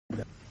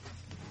From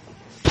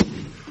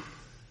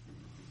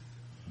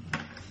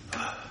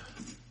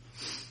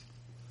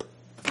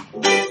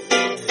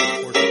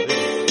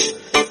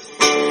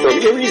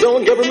Erie's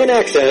own Government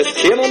Access,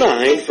 Channel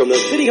 9, from the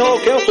City Hall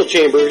Council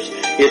Chambers,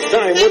 it's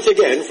time once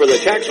again for the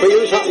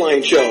Taxpayers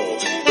Hotline Show.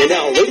 And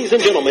now, ladies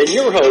and gentlemen,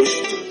 your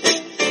host...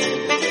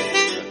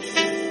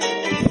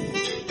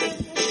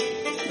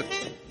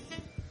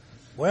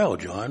 Well,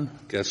 John.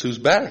 Guess who's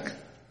back?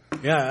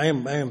 Yeah, I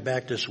am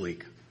back this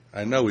week.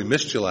 I know, we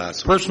missed you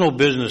last week. Personal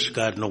business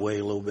got in the way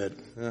a little bit.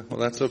 Yeah, well,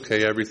 that's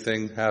okay.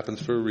 Everything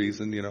happens for a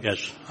reason, you know.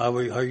 Yes. How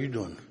are you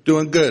doing?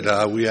 Doing good.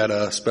 We had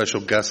a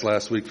special guest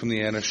last week from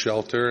the Anna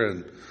Shelter,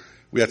 and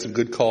we had some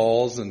good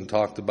calls and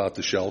talked about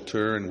the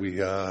shelter, and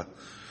we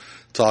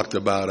talked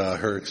about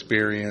her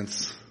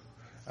experience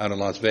out in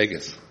Las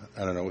Vegas.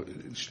 I don't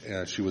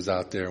know. She was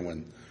out there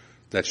when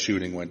that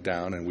shooting went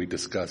down, and we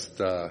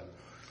discussed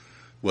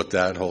what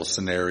that whole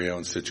scenario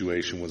and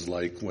situation was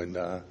like when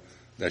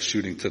that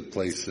shooting took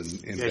place in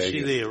Vegas. I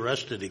see they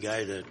arrested the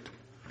guy that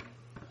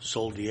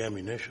sold the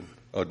ammunition.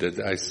 Oh,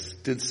 I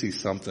did see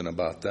something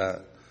about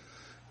that.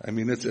 I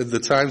mean, it's the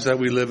times that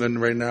we live in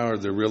right now are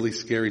the really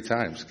scary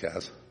times,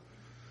 Kaz.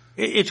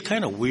 It's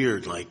kind of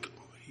weird. Like,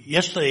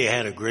 yesterday I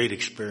had a great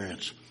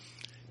experience.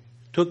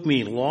 Took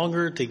me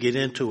longer to get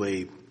into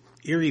a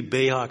Erie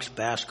Bayhawks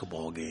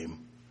basketball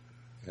game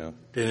than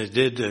it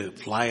did to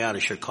fly out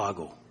of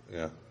Chicago.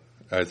 Yeah.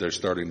 They're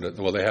starting to,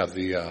 well, they have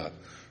the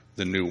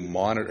new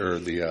monitor,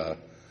 the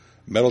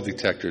metal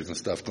detectors and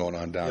stuff going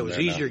on down there. It was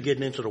easier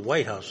getting into the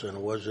White House than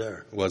it was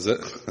there. Was it?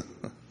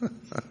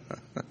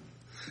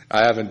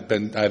 I haven't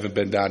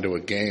been down to a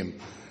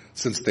game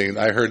since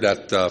I heard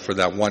that for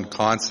that one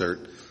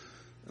concert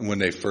when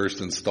they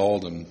first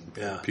installed them.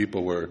 Yeah.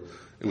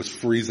 It was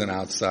freezing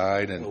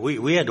outside, and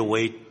we had to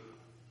wait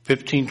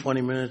 15,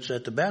 20 minutes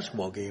at the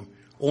basketball game.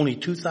 Only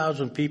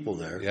 2,000 people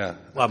there. Yeah.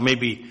 Well,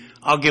 maybe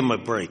I'll give them a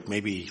break.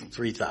 Maybe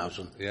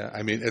 3,000. Yeah.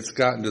 I mean, it's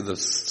gotten to the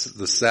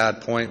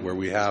sad point where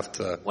we have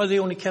to. Well, they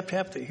only kept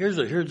half the. Here's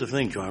the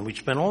thing, John. We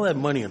spent all that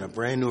money on a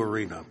brand new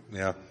arena.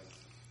 Yeah.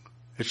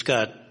 It's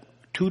got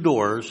 2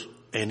 doors,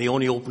 and they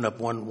only opened up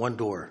one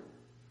door.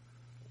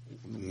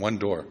 One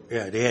door.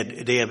 Yeah.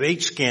 They have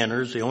 8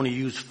 scanners. They only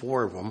use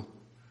 4 of them.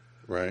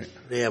 Right.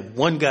 They have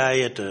one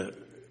guy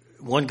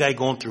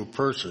going through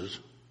purses.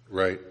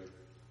 Right.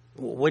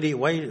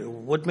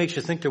 What makes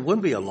you think there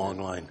wouldn't be a long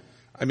line?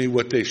 I mean,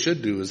 what they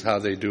should do is how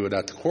they do it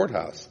at the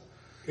courthouse.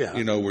 Yeah.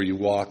 You know, where you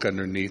walk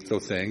underneath the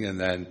thing and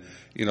then,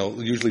 you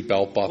know, usually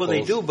belt buckles. Well,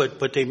 they do,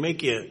 but they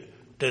make you,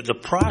 the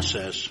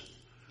process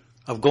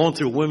of going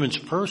through women's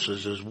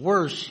purses is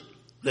worse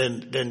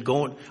than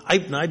going,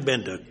 I've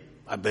been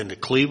to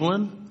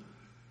Cleveland,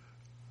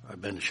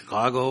 I've been to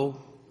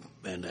Chicago,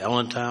 been to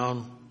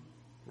Allentown,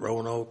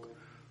 Roanoke,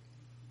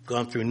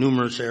 gone through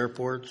numerous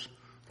airports,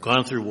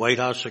 gone through White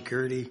House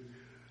security.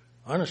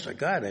 Honest to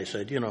God, I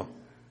said, you know,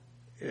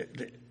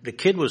 the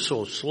kid was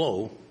so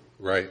slow.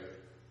 Right.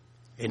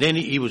 And then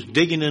he was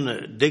digging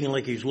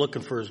like he was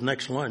looking for his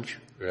next lunch.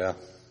 Yeah.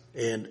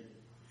 And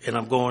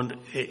I'm going,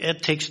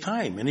 it takes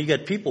time. And you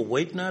got people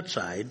waiting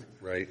outside.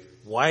 Right.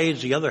 Why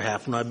is the other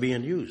half not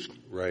being used?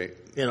 Right.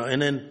 You know,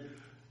 and then,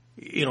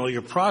 you know,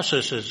 your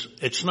process is,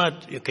 it's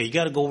not, okay, you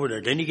got to go over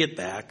there, then you get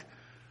back.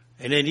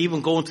 And then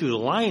even going through the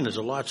line is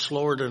a lot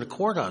slower than the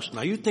courthouse.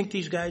 Now, you'd think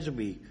these guys would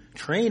be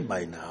trained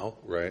by now.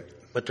 Right.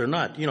 But they're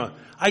not. You know,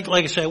 like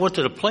I said, I went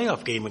to the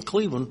playoff game in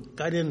Cleveland,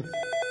 got in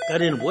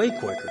way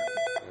quicker.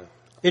 Yeah.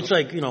 It's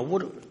like, you know,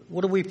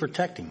 what are we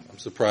protecting? I'm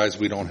surprised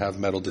we don't have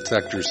metal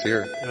detectors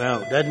here.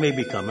 Well, that may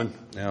be coming.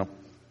 Yeah.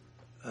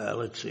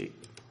 Let's see.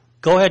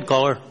 Go ahead,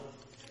 caller.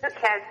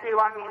 Okay, do you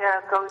want me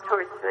to go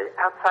towards the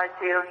outside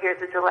so you don't hear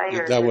the delay,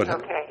 or is it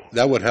okay?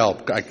 That would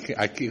help. I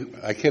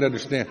can't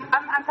understand.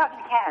 I'm talking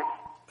to Kaz.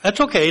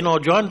 That's okay. No,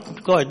 John,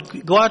 go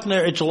ahead. Go out in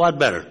there. It's a lot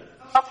better.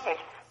 Okay.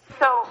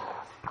 So,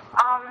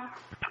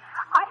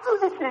 I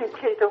listened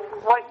to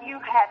what you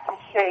had to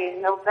say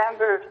in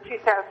November of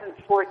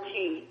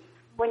 2014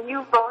 when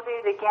you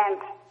voted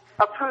against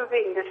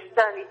approving the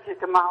study to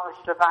demolish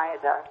the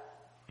viaduct.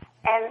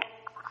 And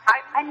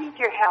I need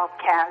your help,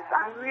 Kaz.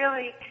 I'm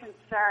really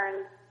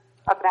concerned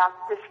about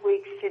this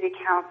week's City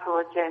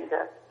Council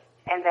agenda,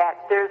 and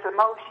that there's a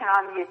motion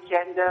on the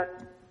agenda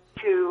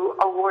to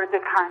award the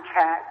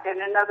contract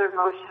and another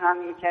motion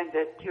on the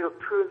agenda to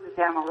approve the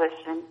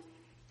demolition.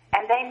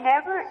 And they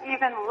never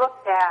even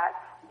looked at,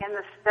 in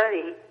the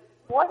study,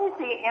 what is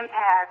the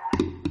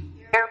impact,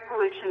 air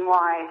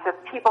pollution-wise, of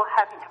people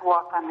having to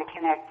walk on the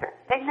connector.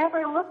 They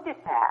never looked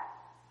at that.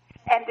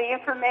 And the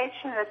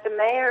information that the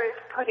mayor is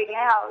putting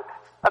out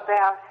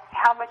about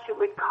how much it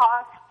would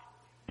cost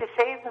to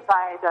save the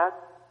viaduct,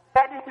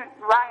 that isn't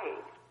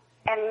right.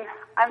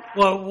 And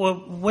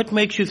Well, what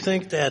makes you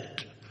think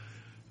that?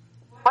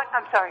 What?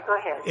 I'm sorry, go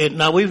ahead.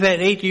 Now, we've had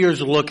 8 years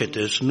to look at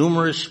this.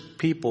 Numerous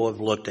people have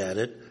looked at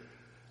it.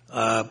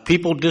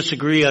 People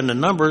disagree on the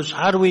numbers.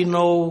 How do we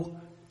know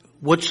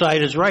which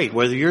side is right,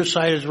 whether your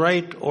side is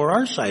right or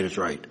our side is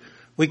right?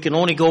 We can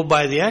only go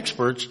by the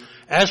experts.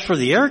 As for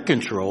the air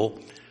control,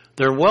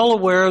 they're well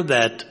aware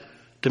that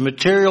the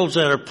materials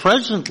that are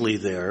presently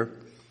there,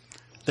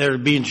 that are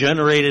being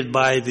generated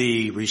by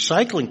the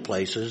recycling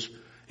places,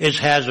 is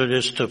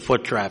hazardous to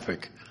foot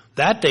traffic.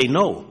 That they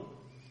know.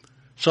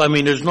 So, I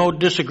mean, there's no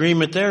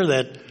disagreement there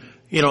that,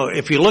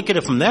 if you look at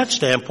it from that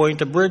standpoint,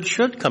 the bridge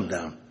should come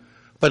down.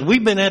 But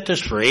we've been at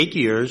this for 8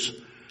 years.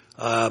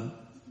 The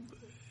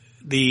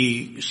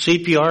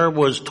CPR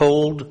was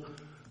told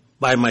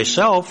by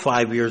myself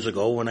 5 years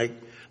ago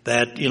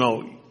that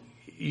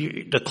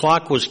the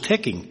clock was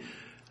ticking.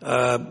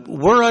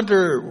 We're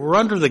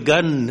under the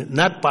gun,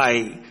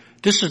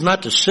 this is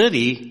not the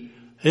city,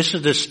 this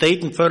is the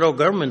state and federal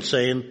government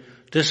saying,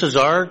 this is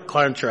our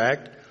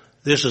contract,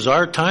 this is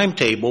our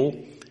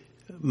timetable,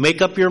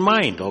 make up your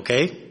mind,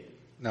 okay?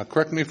 Now,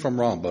 correct me if I'm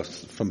wrong, but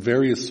from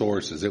various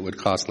sources, it would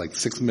cost like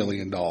 $6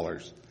 million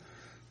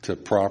to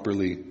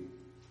properly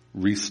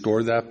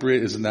restore that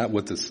bridge. Isn't that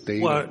what the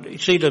state? Well,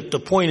 see, the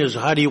point is,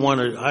 this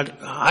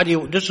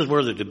is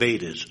where the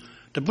debate is.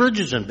 The bridge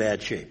is in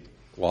bad shape.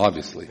 Well,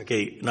 obviously.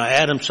 Okay, now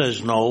Adam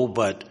says no,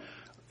 but,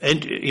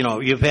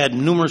 you've had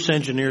numerous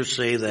engineers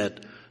say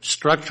that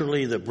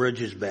structurally the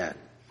bridge is bad.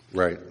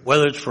 Right.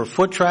 Whether it's for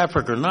foot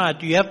traffic or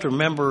not, you have to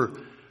remember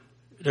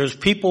there's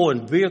people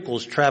and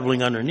vehicles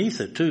traveling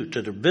underneath it too,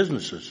 to their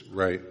businesses.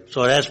 Right.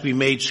 So it has to be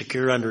made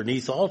secure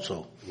underneath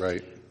also.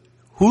 Right.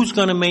 Who's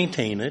going to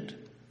maintain it?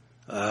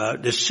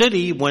 The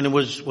city, when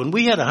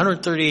we had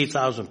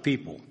 138,000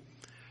 people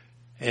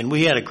and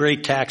we had a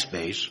great tax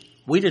base,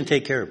 we didn't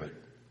take care of it.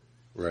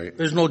 Right.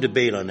 There's no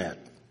debate on that.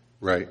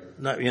 Right.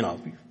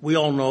 We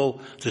all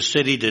know the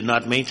city did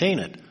not maintain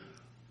it.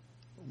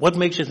 What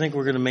makes you think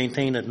we're going to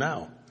maintain it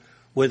now?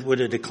 With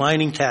a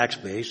declining tax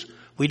base,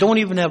 we don't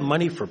even have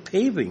money for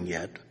paving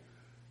yet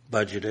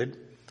budgeted.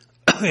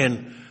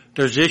 And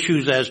there's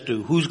issues as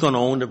to who's going to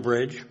own the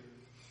bridge,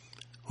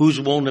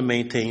 who's willing to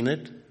maintain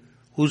it,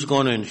 who's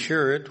going to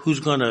insure it, who's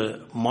going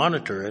to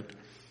monitor it.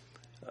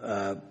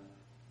 Yeah.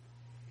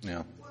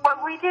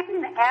 Well, we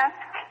didn't ask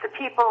the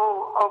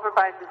people over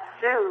by the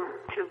zoo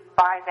to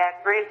buy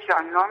that bridge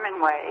on Norman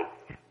Way.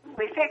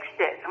 We fixed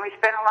it, and we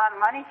spent a lot of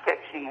money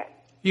fixing it.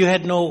 You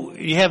have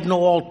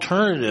no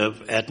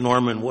alternative at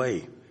Norman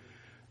Way.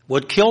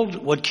 What killed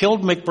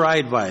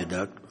McBride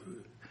Viaduct,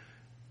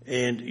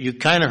 and you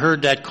kind of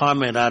heard that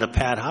comment out of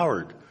Pat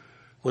Howard,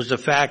 was the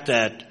fact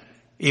that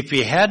if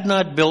you had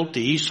not built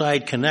the East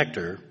Side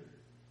Connector,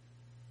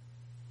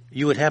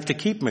 you would have to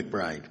keep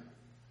McBride.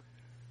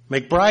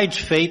 McBride's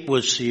fate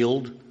was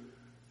sealed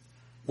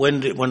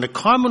when the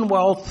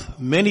Commonwealth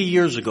many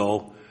years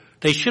ago,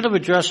 they should have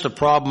addressed the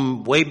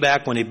problem way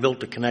back when they built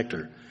the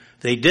connector.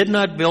 They did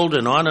not build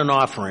an on and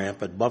off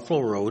ramp at Buffalo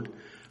Road.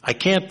 I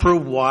can't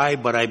prove why,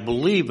 but I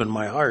believe in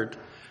my heart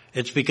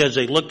it's because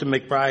they looked at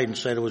McBride and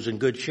said it was in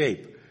good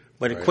shape.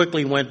 But it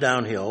quickly went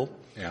downhill.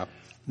 Yeah.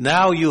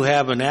 Now you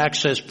have an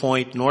access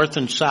point north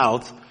and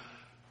south,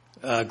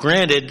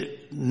 granted,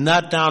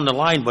 not down the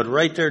line, but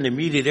right there in the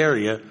immediate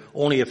area,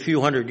 only a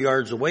few hundred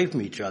yards away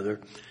from each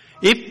other.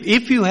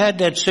 If you had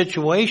that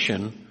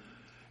situation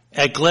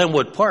at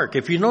Glenwood Park,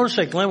 if you notice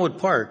at Glenwood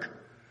Park,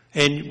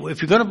 and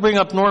if you're going to bring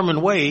up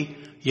Norman Way,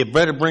 you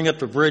better bring up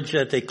the bridge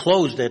that they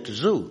closed at the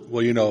zoo.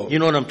 Well, You know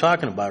what I'm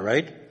talking about,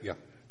 right? Yeah.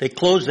 They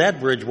closed that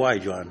bridge. Why,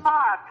 John?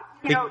 Mark,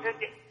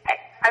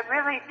 I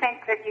really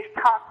think that you've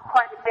talked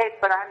quite a bit,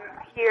 but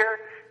I'm here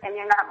and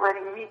you're not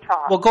letting me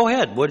talk. Well, go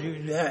ahead.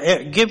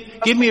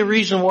 Give me a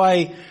reason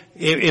why,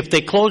 if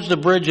they closed the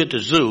bridge at the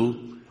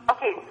zoo.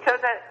 Okay, so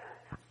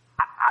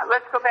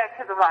let's go back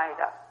to the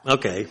viaduct.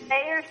 Okay. The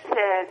mayor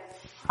said,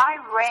 I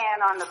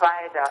ran on the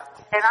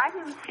viaduct, and I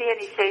didn't see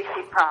any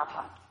safety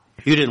problem.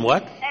 You didn't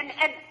what? And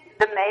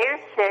the mayor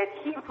said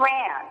he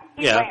ran.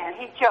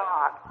 He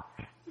jogged.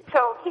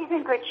 So he's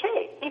in good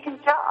shape. He can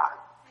jog.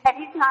 And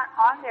he's not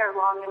on there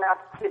long enough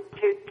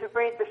to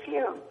breathe the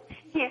fumes.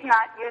 He's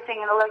not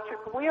using an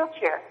electric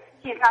wheelchair.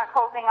 He's not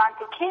holding on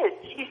to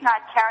kids. He's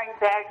not carrying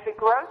bags of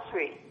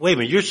groceries. Wait a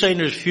minute. You're saying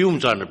there's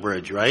fumes on the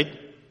bridge, right?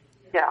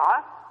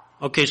 Yeah.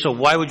 Okay, so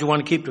why would you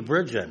want to keep the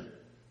bridge then?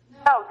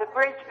 No, the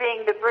bridge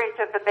being the bridge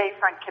of the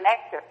Bayfront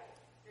Connector.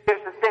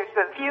 There's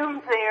the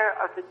fumes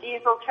there of the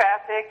diesel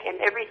traffic and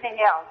everything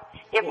else.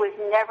 It was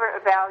never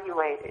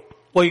evaluated.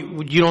 Well,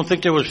 you don't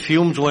think there was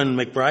fumes when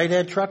McBride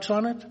had trucks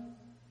on it?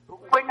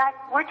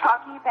 We're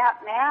talking about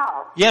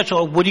now. Yeah,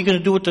 so what are you going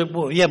to do with but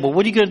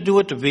what are you going to do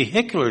with the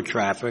vehicular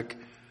traffic?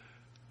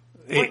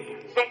 That's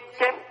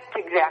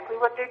exactly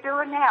what they're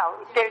doing now.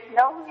 There's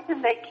no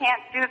reason they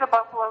can't do the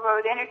Buffalo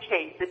Road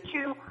interchange. The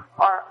two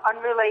are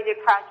unrelated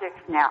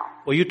projects now.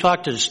 Well, you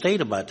talked to the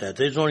state about that.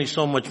 There's only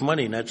so much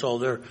money, and that's all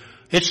there.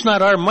 It's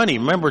not our money.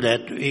 Remember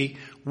that.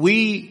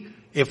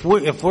 If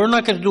we're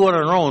not going to do it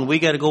on our own, we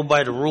got to go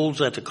by the rules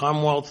that the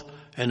Commonwealth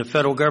and the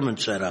federal government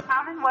set up. The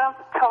Commonwealth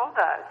told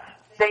us.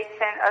 They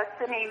sent us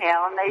an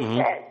email, and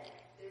they said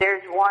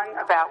there's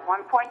about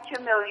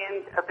 $1.2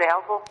 million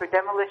available for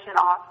demolition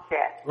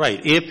offset. Right.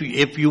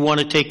 If you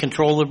want to take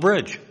control of the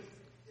bridge.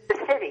 The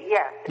city,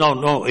 yes.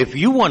 No. If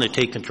you want to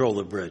take control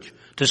of the bridge,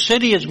 the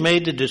city has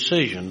made the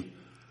decision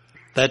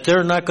that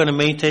they're not going to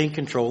maintain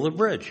control of the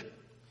bridge.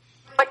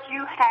 But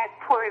you had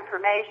poor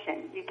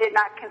information. You did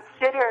not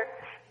consider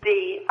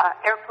the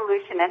air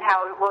pollution and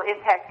how it will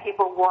impact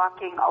people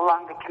walking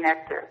along the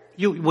connector.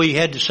 We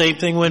had the same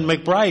thing when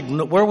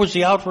McBride. Where was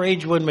the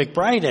outrage when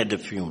McBride had the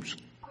fumes?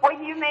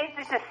 When you made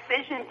the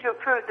decision to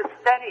approve the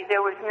study,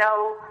 there was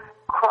no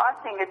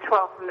crossing at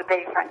 12 from the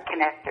Bayfront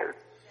connector.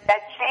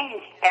 That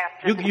changed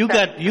after.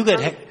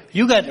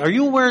 Are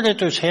you aware that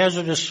there's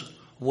hazardous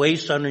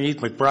waste underneath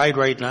McBride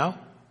right now?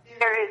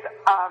 There is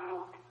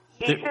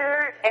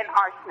ether and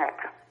arsenic.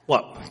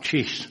 What?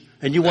 Jeez.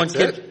 And you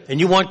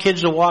want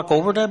kids to walk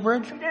over that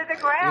bridge? Under the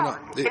ground.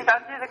 It's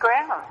under the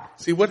ground.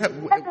 See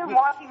I've been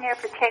walking there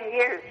for 10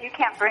 years. You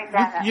can't bring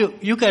that up.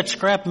 You got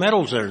scrap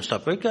metals there and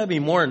stuff. There's got to be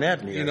more than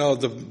that in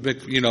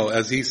here.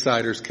 As East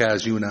Siders,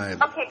 Kaz, you and I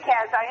have Okay,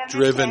 Kaz, I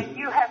understand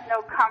you have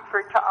no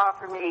comfort to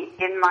offer me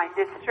in my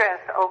distress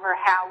over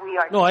how we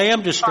are. No, I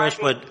am distressed,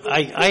 but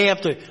I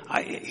have to.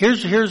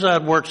 Here's how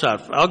it works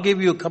out. I'll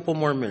give you a couple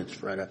more minutes,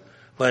 Freda.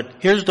 But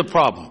here's the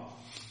problem.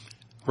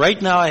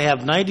 Right now, I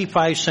have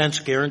 95 cents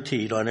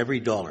guaranteed on every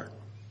dollar.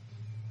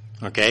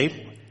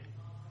 Okay?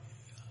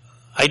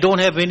 I don't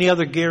have any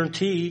other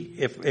guarantee.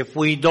 If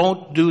we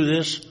don't do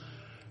this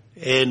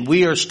and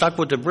we are stuck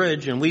with the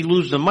bridge and we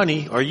lose the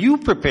money, are you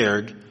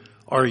prepared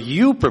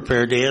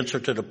to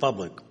answer to the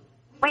public?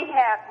 We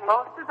have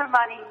most of the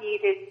money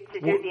needed to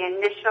do the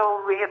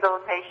initial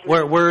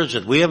rehabilitation. Where is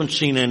it? We haven't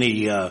seen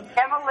any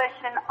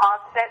demolition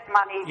offset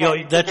money.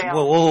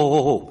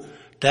 Whoa.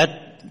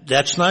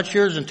 That's not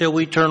yours until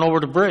we turn over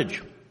the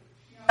bridge.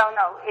 No,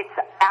 it's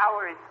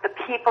ours, the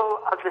people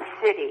of the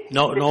city.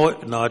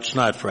 No, it's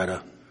not,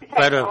 Freda.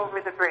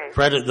 Over the bridge.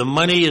 Freda, the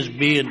money is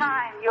being.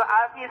 You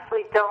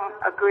obviously don't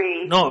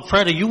agree. No,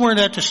 Freda, you weren't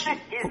at the.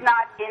 Is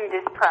not in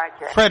this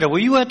project. Freda, were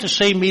you at the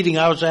same meeting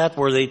I was at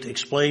where they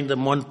explained the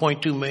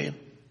 1.2 million?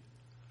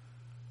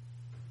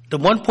 The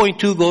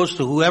 1.2 goes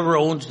to whoever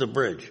owns the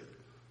bridge.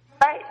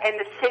 Right, and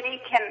the city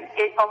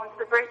owns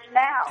the bridge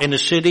now. And the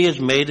city has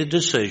made a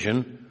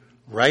decision,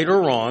 right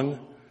or wrong,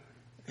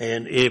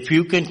 and if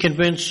you can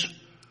convince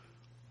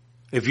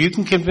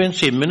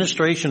the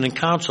administration and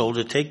council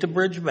to take the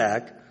bridge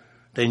back,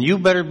 then you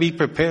better be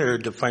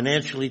prepared to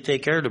financially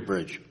take care of the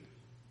bridge.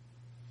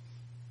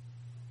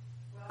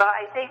 Well,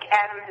 I think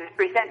Adam has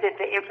presented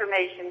the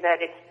information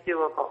that it's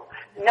doable.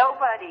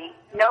 Nobody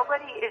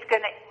is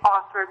going to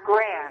offer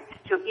grants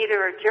to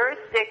either a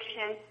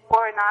jurisdiction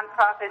or a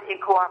nonprofit in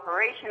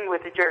cooperation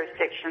with a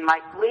jurisdiction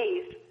like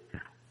Lee's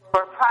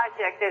for a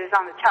project that is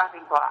on the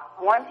chopping block.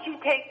 Once you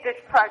take this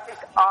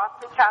project off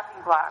the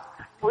chopping block,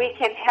 we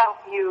can help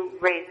you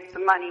raise the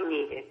money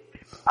needed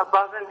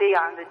above and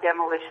beyond the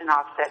demolition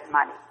offset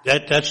money.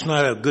 That's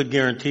not a good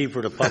guarantee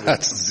for the public.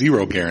 That's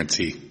zero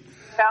guarantee.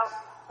 Well,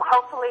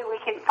 hopefully we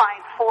can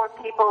find 4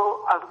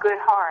 people of good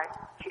heart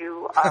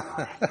to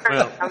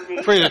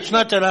Freda, it's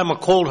not that I'm a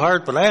cold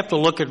heart, but I have to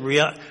look at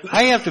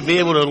I have to be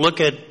able to look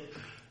at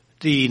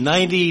the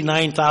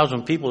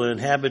 99,000 people that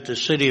inhabit the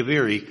city of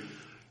Erie,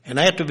 and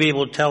I have to be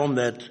able to tell them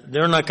that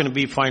they're not going to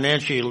be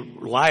financially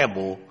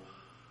liable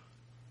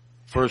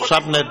for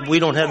something that we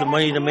don't have the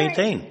money to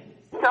maintain.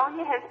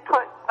 Sonia has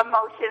put a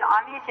motion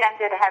on the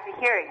agenda to have a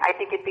hearing. I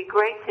think it'd be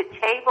great to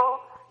table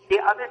the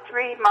other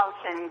 3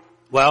 motions.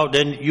 Well,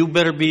 then you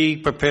better be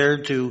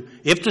prepared to,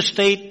 if the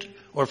state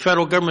or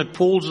federal government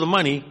pools the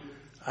money,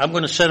 I'm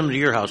going to send them to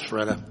your house,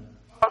 Freda.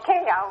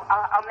 Okay,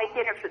 I'll make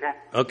dinner for them.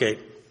 Okay.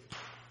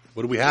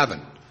 What are we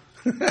having?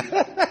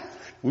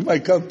 We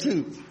might come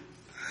too.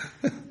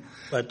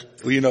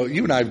 But well,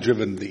 you and I have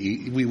driven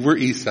we're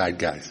East Side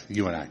guys,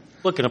 you and I.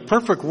 Look, in a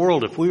perfect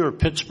world, if we were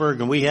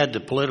Pittsburgh and we had the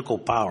political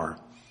power,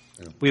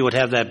 we would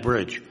have that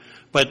bridge.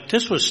 But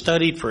this was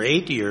studied for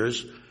 8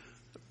 years.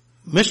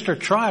 Mr.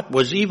 Trott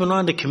was even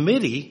on the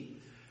committee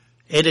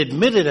and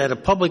admitted at a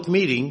public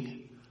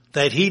meeting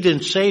that he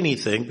didn't say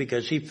anything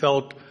because he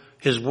felt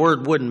his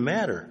word wouldn't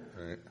matter.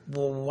 Right.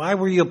 Well, why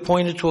were you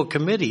appointed to a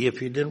committee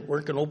if you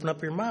weren't going to open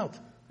up your mouth?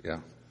 Yeah.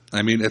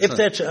 I mean,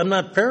 I'm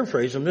not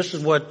paraphrasing. This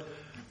is what.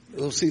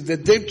 Well, see,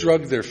 they've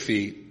drugged their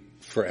feet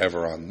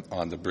forever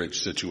on the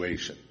bridge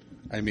situation.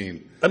 I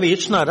mean,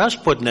 it's not us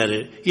putting that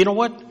in. You know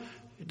what?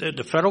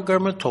 The federal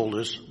government told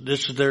us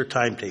this is their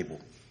timetable.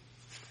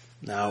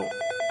 Now,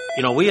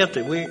 we have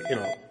to.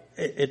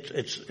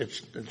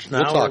 It's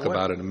now. We'll talk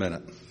about it in a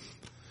minute.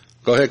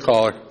 Go ahead,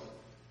 caller.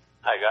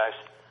 Hi, guys.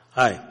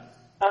 Hi.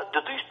 Do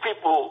these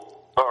people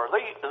are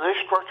they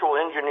structural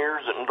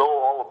engineers that know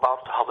all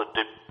about how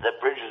that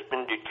bridge has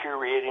been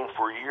deteriorating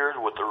for years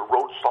with the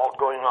road salt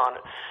going on?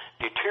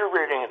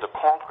 Deteriorating the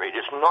concrete.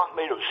 It's not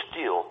made of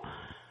steel.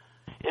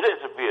 It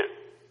is a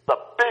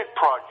big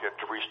project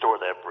to restore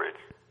that bridge.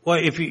 Well,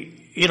 if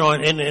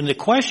and the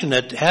question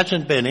that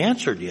hasn't been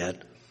answered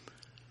yet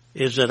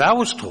is that I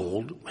was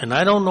told, and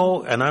I don't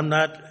know, and I'm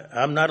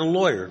not a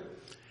lawyer,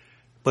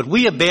 but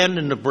we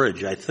abandoned the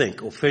bridge, I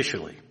think,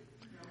 officially.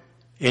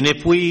 And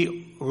if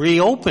we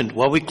reopened,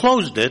 we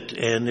closed it,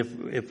 and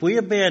if we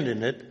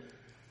abandoned it,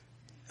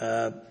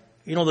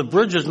 the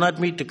bridge does not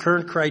meet the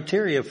current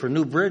criteria for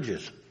new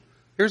bridges.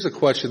 Here's a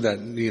question that,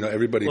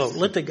 everybody...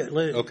 Well, okay, go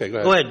ahead.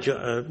 Go ahead.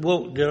 I'm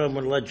going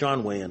to let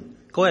John weigh in.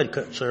 Go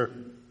ahead, sir.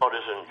 Oh,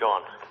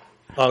 John.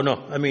 Oh,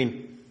 no, I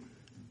mean...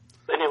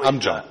 Anyways, I'm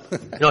John.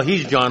 No,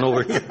 he's John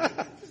over here.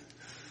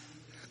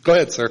 Go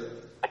ahead, sir.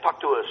 I talked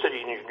to a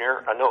city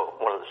engineer. I know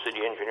one of the city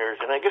engineers,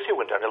 and I guess he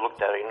went down and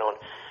looked at it, and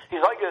he's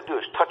all you got to do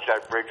is touch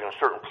that bridge in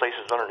certain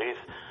places underneath,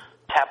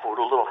 tap it with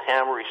a little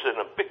hammer. He said,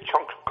 and a big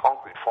chunk of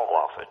concrete fall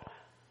off it.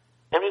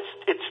 And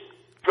it's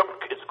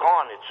junk. It's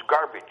gone. It's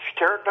garbage.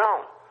 Tear it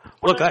down.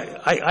 Look,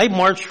 I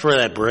marched for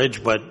that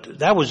bridge, but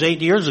that was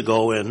 8 years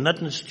ago, and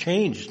nothing's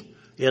changed,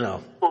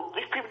 Well,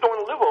 these people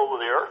don't live over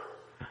there,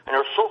 and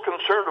they're so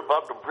concerned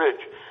about the bridge,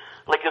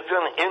 like it's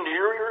in the end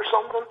area or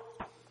something.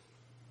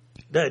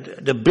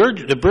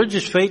 The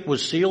bridge's fate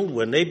was sealed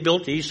when they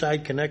built the East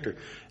Side Connector.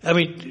 I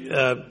mean,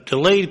 the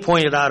lady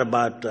pointed out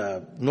about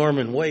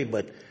Norman Way,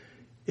 but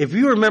if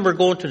you remember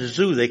going to the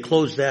zoo, they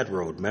closed that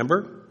road,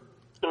 remember?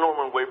 The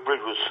Norman Way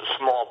Bridge was a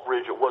small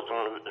bridge. It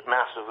wasn't as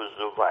massive as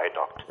the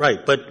viaduct.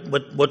 Right, but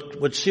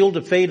what sealed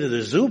the fate of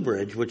the zoo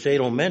bridge, which they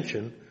don't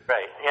mention,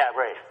 Right, yeah,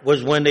 right.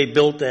 was when they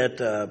built that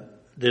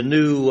the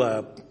new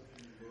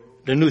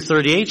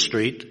 38th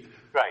Street,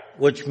 Right.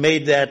 which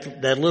made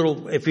that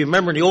little. If you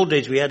remember in the old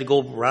days, we had to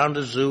go around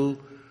the zoo,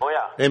 Oh,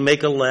 yeah. then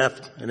make a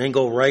left, and then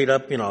go right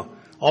up.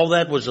 All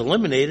that was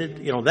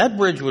eliminated. That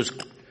bridge was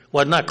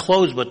not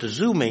closed, but the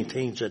zoo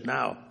maintains it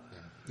now.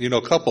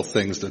 A couple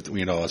things that,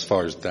 as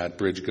far as that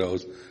bridge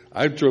goes.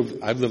 I've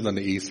lived on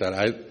the east side.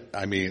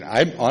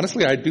 I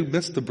honestly, I do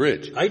miss the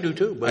bridge. I do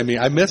too. But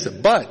I miss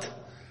it. But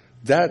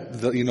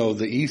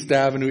the East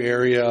Avenue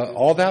area,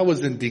 all that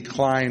was in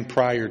decline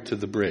prior to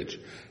the bridge.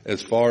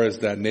 As far as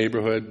that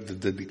neighborhood,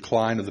 the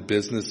decline of the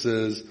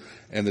businesses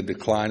and the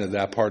decline of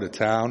that part of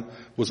town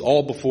was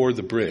all before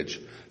the bridge.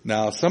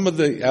 Now, some of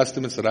the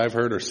estimates that I've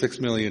heard are $6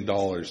 million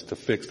to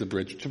fix the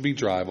bridge to be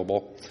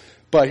drivable.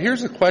 But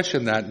here's a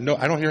question that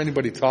I don't hear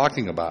anybody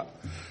talking about.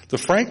 The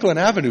Franklin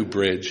Avenue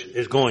Bridge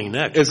is going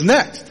next. Is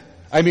next.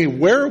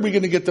 Where are we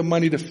going to get the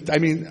money to?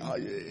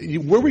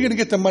 Where are we going to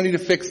get the money to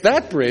fix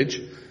that bridge?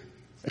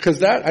 Because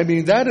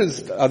that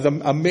is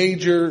a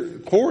major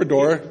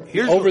corridor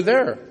over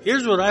there.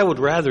 Here's what I would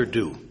rather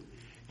do.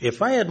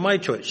 If I had my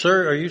choice,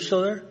 sir, are you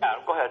still there? Yeah,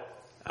 go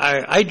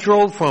ahead. I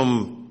drove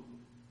from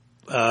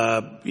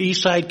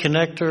East Side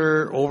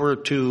Connector over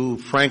to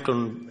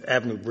Franklin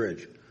Avenue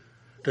Bridge.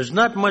 There's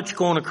not much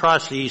going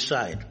across the east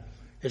side.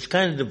 It's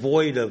kind of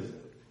devoid of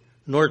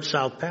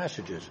north-south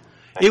passages.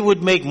 It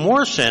would make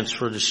more sense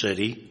for the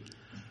city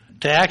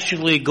to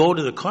actually go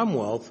to the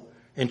Commonwealth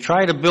and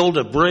try to build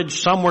a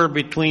bridge somewhere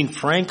between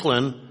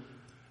Franklin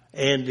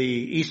and the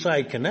East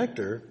Side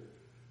Connector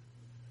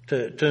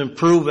to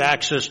improve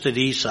access to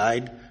the east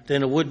side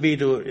than it would be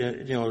to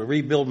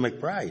rebuild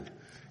McBride.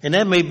 And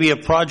that may be a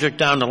project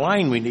down the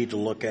line we need to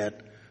look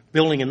at,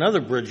 building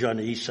another bridge on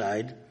the east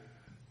side.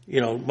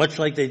 Much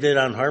like they did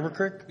on Harbor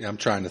Creek. Yeah, I'm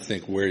trying to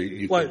think where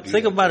you could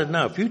think about it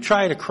now. If you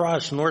try to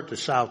cross north to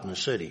south in the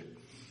city,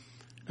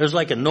 there's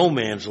like a no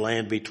man's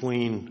land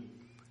between,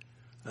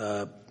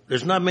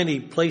 there's not many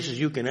places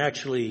you can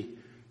actually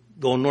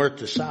go north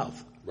to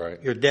south.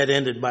 Right. You're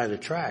dead-ended by the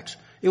tracks.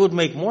 It would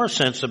make more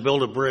sense to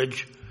build a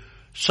bridge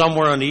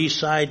somewhere on the east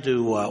side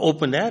to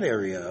open that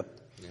area up.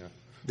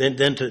 Than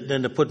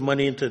to put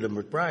money into the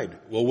McBride.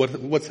 Well,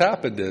 what's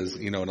happened is,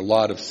 and a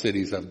lot of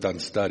cities have done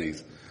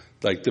studies.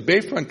 Like the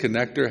Bayfront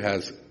Connector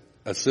has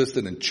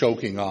assisted in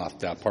choking off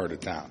that part of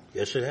town.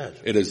 Yes, it has.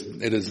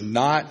 It has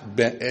not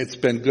been. It's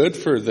been good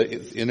for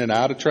the in and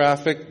out of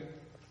traffic,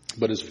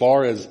 but as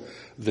far as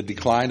the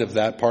decline of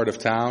that part of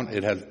town,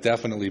 it has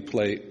definitely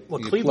played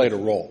a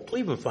role.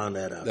 Cleveland found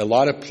that out. A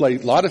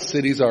lot of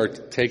cities are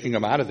taking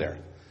them out of there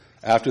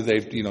after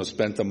they've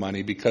spent the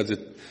money because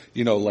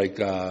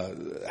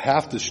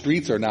half the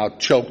streets are now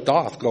choked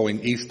off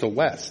going east to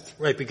west.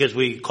 Right, because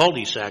we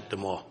cul-de-sac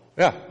them all.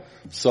 Yeah.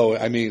 So,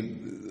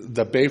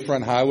 the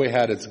Bayfront Highway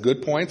had its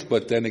good points,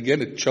 but then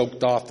again, it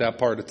choked off that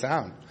part of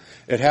town.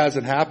 It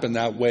hasn't happened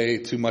that way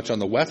too much on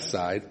the west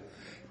side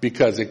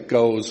because it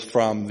goes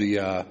from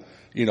the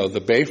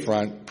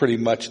Bayfront pretty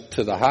much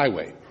to the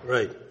highway.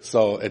 Right.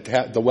 So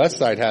the west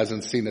side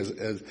hasn't seen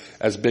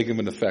as big of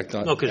an effect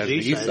on as the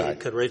east side. It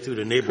cut right through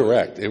the neighborhood.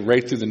 Correct. It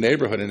right through the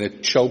neighborhood, and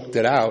it choked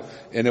it out,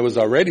 and it was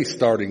already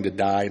starting to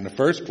die in the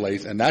first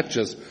place, and that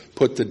just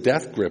put the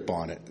death grip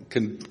on it,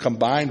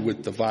 combined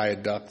with the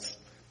viaduct's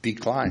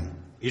decline.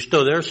 You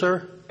still there,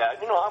 sir? Yeah,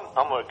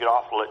 I'm going to get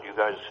off and let you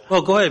guys.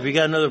 Well, go ahead. If you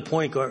got another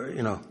point, I was going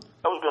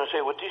to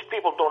say, what these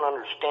people don't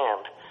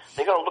understand,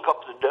 they got to look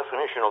up the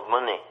definition of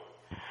money.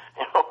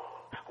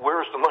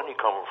 Where's the money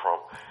coming from?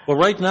 Well,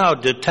 right now,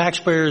 the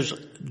taxpayers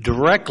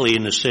directly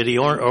in the city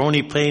are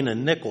only paying a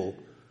nickel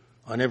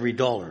on every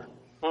dollar.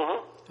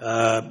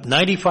 Mm-hmm.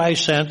 95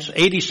 cents,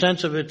 80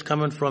 cents of it's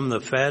coming from the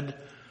Fed,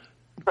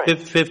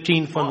 right.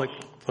 15 from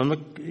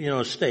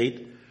the state.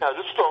 Yeah,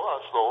 it's still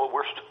us, though.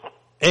 We're still.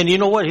 And you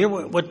know what? Here,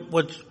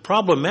 what's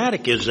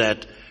problematic is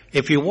that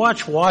if you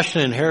watch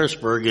Washington and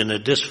Harrisburg and the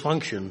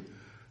dysfunction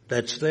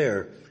that's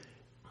there,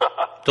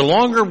 the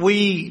longer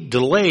we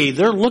delay,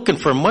 they're looking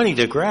for money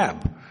to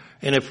grab.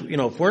 And if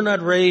we're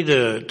not ready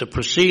to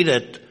proceed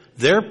at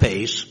their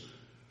pace,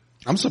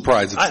 I'm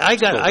surprised. I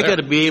got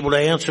to be able to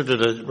answer to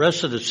the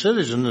rest of the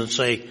citizens and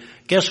say,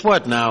 guess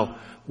what? Now,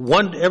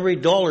 every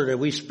dollar that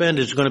we spend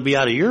is going to be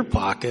out of your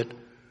pocket,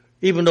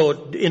 even though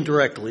it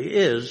indirectly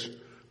is.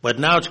 But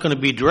now it's going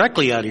to be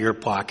directly out of your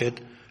pocket.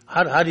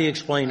 How do you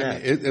explain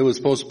that? It was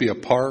supposed to be a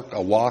park,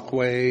 a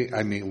walkway.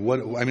 I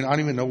don't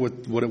even know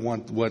what it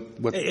wants. What.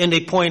 And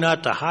they point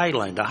out the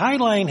Hotline. The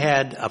Hotline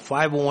had a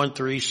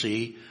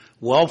 501(c),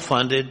 well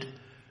funded,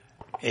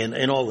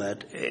 and all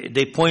that.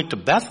 They point to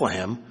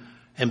Bethlehem,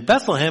 and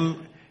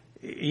Bethlehem,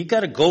 you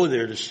got to go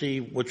there to see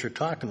what you're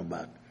talking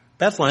about.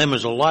 Bethlehem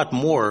is a lot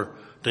more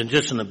than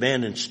just an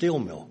abandoned steel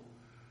mill.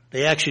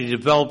 They actually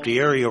developed the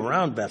area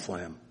around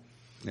Bethlehem.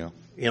 Yeah.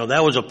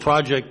 That was a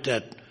project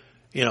that.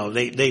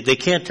 They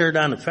can't tear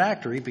down the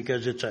factory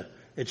because it's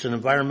an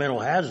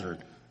environmental hazard.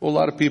 Well, a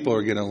lot of people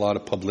are getting a lot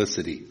of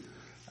publicity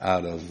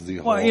out of the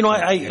whole. Well,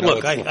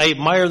 I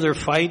admire their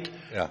fight.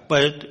 Yeah.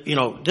 But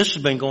this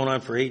has been going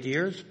on for 8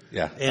 years.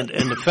 Yeah. And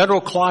the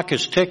federal clock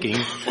is ticking,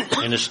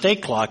 and the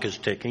state clock is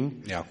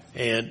ticking. Yeah.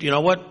 And you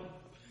know what?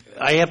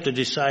 I have to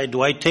decide: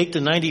 do I take the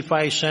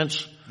 95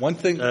 cents? One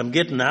thing that I'm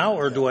getting now,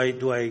 or do I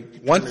turn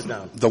it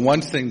down? The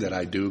one thing that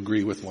I do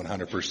agree with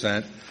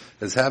 100%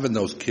 is having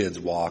those kids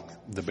walk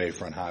the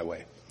Bayfront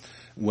Highway.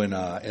 When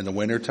in the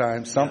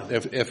wintertime,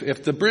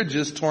 if the bridge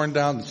is torn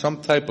down,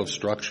 some type of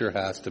structure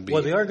has to be.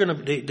 Well, they are going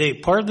to. They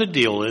part of the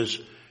deal is,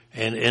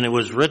 and it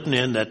was written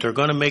in that they're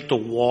going to make the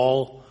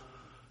wall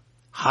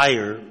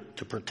higher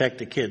to protect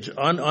the kids.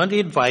 On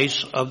the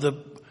advice of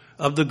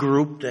the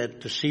group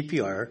that the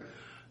CPR.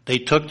 They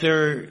took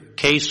their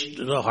case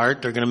to the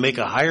heart. They're going to make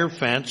a higher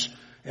fence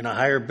and a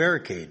higher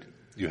barricade.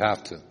 You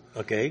have to.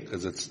 Okay.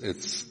 Because it's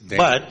dangerous.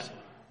 But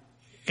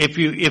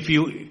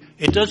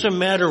it doesn't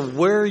matter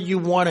where you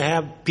want to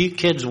have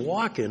kids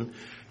walking,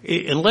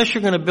 unless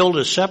you're going to build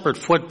a separate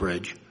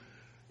footbridge,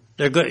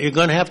 you're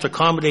going to have to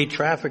accommodate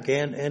traffic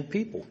and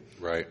people.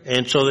 Right.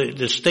 And so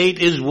the state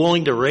is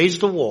willing to raise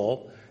the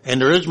wall, and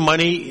there is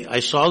money.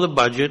 I saw the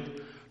budget.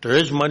 There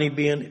is money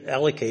being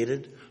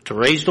allocated to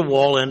raise the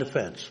wall and the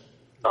fence.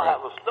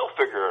 They'll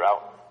figure it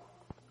out.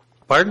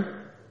 Pardon?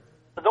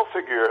 They'll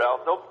figure it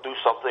out. They'll do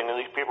something, and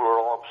these people are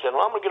all upset.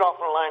 Well, I'm going to get off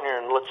the line here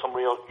and let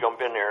somebody else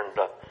jump in there.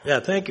 Yeah,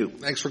 thank you.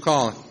 Thanks for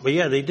calling. But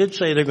yeah, they did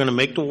say they're going to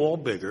make the wall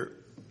bigger,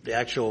 the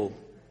actual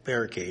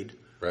barricade,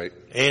 right,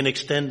 and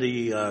extend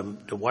the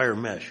wire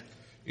mesh.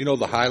 The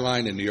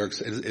Hotline in New York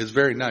is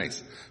very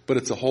nice, but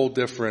it's a whole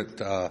different.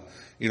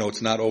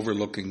 It's not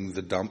overlooking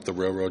the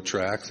railroad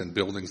tracks, and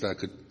buildings that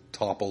could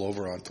topple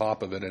over on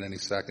top of it at any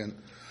second.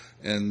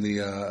 And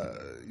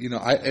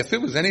if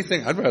it was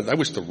anything, I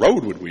wish the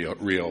road would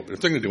reopen. If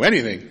they're going to do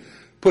anything,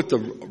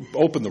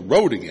 open the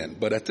road again.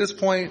 But at this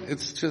point,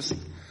 it's just,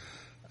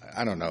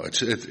 I don't know.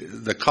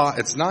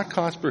 It's not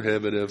cost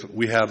prohibitive.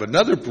 We have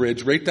another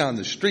bridge right down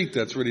the street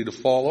that's ready to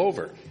fall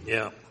over.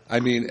 Yeah.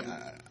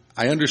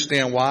 I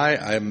understand why.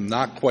 I'm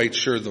not quite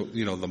sure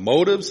the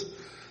motives,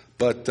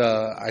 but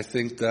I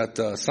think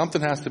that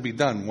something has to be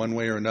done one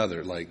way or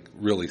another, like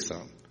really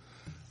soon.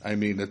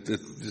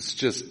 It's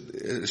just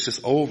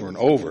over and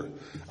over.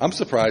 I'm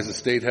surprised the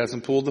state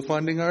hasn't pulled the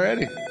funding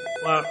already.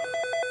 Well,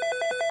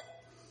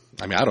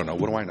 I don't know.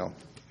 What do I know?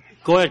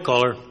 Go ahead,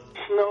 caller.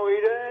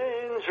 Snowy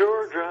day in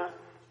Georgia.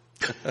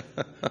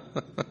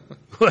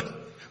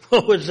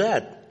 What was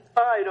that?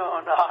 I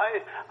don't know.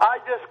 I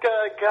just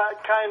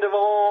got kind of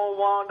all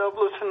wound up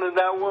listening to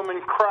that woman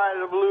cry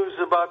the blues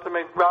about the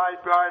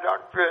McBride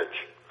Viaduct Bridge.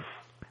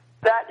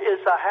 That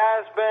is a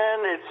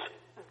has-been.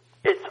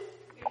 It's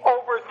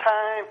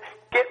overtime.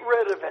 Get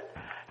rid of it.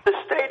 The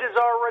state is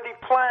already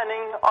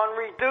planning on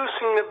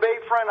reducing the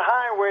Bayfront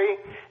Highway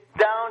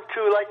down to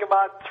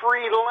about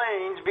 3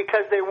 lanes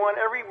because they want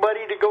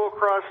everybody to go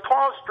across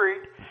 12th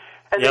Street,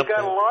 and they've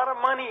got a lot of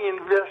money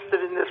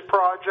invested in this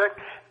project.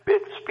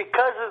 It's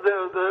because of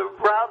the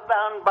route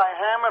down by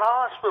Hammett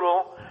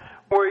Hospital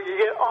where you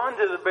get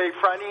onto the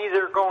Bayfront,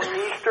 either going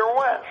east or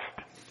west.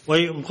 Well,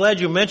 I'm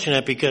glad you mentioned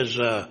that because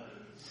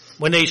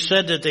when they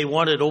said that they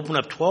wanted to open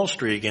up 12th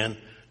Street again,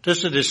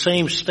 this is the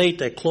same state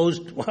that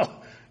closed,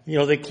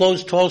 they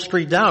closed 12th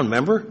Street down,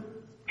 remember?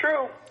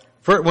 True.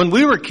 When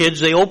we were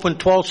kids, they opened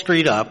 12th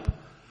Street up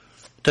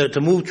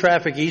to move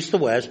traffic east to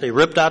west. They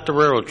ripped out the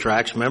railroad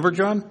tracks, remember,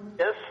 John?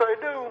 Yes, I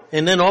do.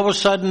 And then all of a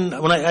sudden,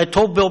 when I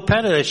told Bill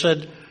Pettit, I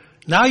said,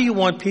 now you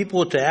want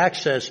people to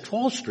access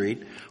 12th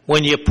Street.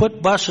 When you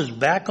put buses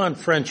back on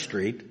French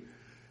Street,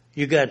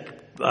 you got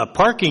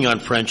parking on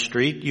French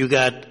Street, you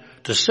got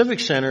the Civic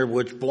Center,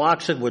 which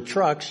blocks it with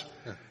trucks,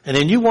 and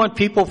then you want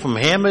people from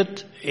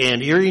Hammett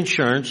and Erie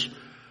Insurance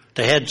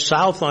to head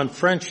south on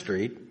French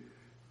Street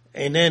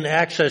and then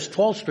access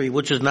 12th Street,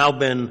 which has now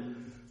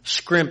been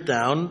scrimped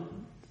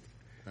down.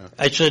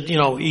 I said,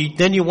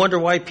 then you wonder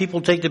why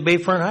people take the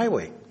Bayfront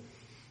Highway.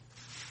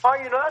 Oh,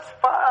 that's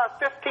a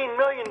 $15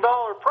 million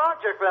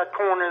project, that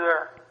corner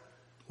there.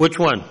 Which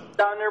one?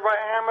 Down there by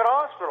Hammett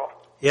Hospital.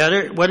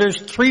 Yeah,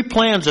 there's 3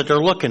 plans that they're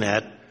looking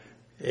at,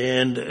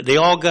 and they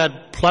all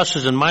got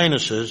pluses and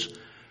minuses.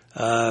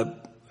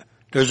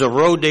 There's a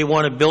road they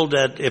want to build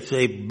that if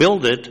they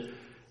build it,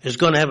 is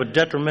going to have a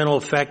detrimental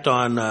effect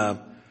on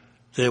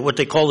what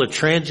they call the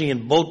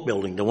transient boat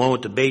building, the one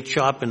with the bait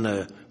shop and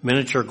the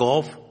miniature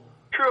golf.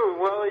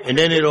 True. Well, and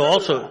then it'll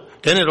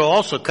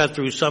also cut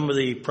through some of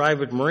the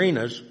private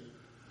marinas.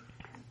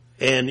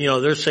 And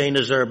they're saying,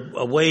 is there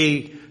a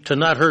way to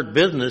not hurt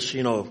business?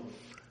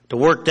 To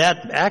work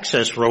that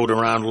access road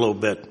around a little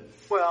bit.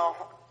 Well,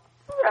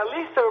 at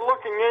least they're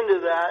looking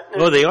into that.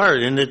 Well, they are,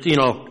 and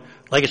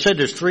like I said,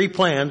 there's 3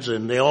 plans,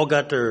 and they all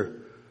got their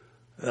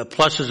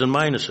pluses and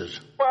minuses.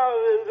 Well,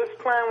 this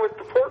plan with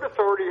the Port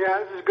Authority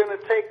has is going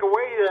to take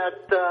away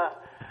that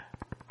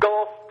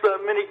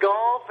mini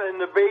golf and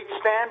the bait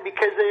stand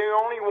because they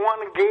only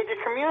want a gated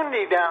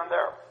community down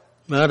there.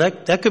 Well,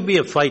 that could be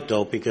a fight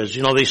though, because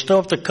they still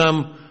have to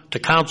come to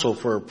council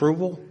for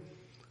approval,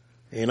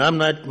 and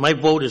my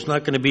vote is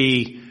not going to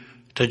be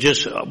to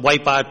just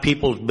wipe out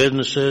people's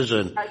businesses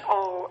and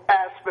all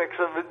aspects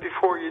of it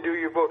before you do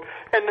your vote.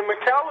 And the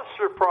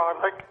McAllister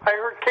product, I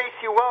heard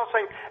Casey Wells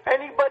saying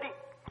anybody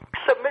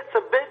submits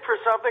a bid for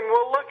something,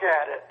 we'll look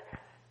at it.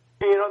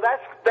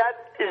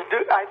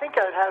 I think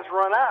that has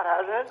run out,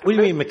 hasn't it? What do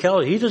you mean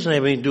McAllister? He doesn't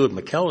have anything to do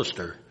with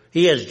McAllister.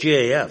 He has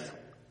GAF.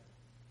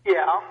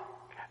 Yeah.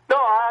 No,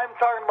 I'm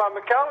talking about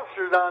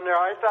McAllister down there.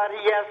 I thought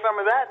he has some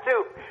of that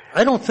too.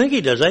 I don't think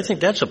he does. I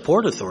think that's a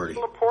Port Authority.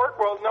 The port?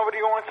 Well, nobody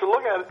wants to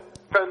look at it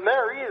from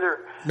there either.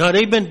 No,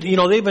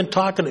 they've been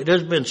talking.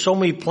 There's been so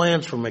many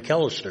plans for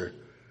McAllister.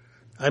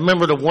 I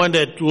remember the one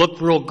that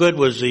looked real good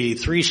was the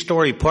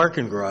 3-story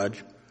parking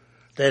garage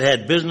that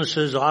had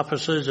businesses,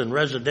 offices, and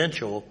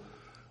residential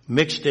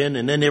mixed in,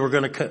 and then they were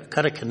going to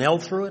cut a canal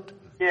through it.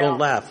 Yeah. Don't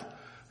laugh.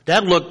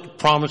 That looked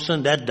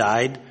promising. That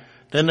died.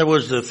 Then there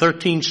was the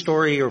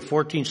 13-story or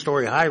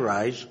 14-story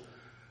high-rise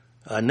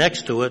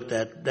next to it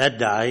that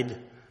died.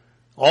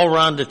 All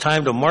around the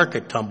time the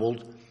market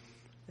tumbled,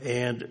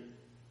 and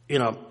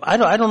I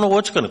don't know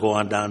what's going to go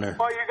on down there.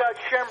 Well, you got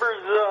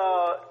Chambers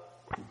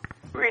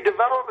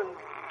redevelopment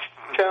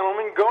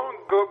gentleman,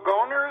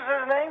 Goner is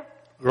his name?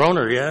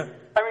 Groner, yeah.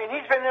 I mean,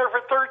 he's been there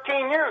for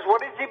 13 years.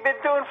 What has he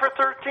been doing for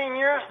 13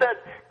 years? That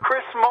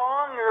Chris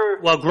Mong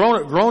or? Well,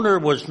 Groner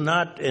was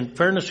not, in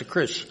fairness to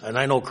Chris, and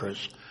I know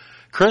Chris.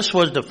 Chris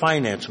was the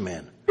finance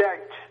man. Right.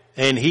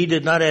 And he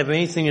did not have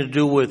anything to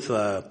do with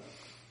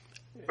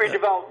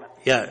redevelopment.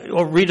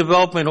 Or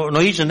redevelopment. No,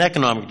 he's in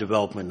economic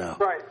development now.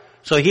 Right.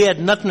 So he had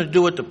nothing to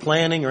do with the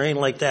planning or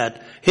anything like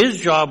that. His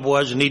job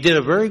was, and he did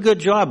a very good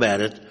job at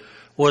it,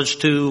 was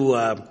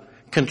to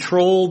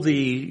control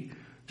the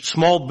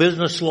small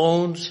business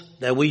loans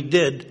that we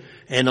did.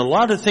 And a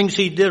lot of things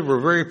he did were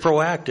very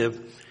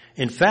proactive.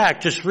 In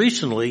fact, just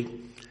recently,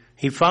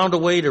 he found a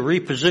way to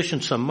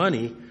reposition some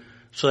money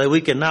so that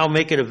we can now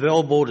make it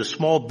available to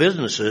small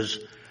businesses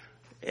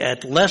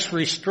at less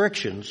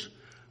restrictions,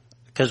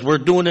 because we're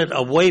doing it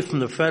away from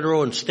the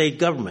federal and state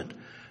government.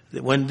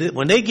 When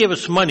they give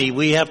us money,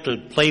 we have to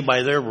play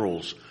by their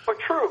rules. Well,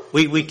 true.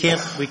 We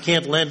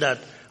can't lend out.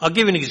 I'll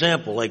give you an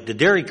example, like the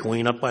Dairy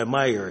Queen up by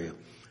my area.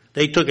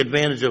 They took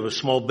advantage of a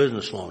small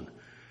business loan.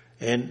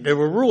 And there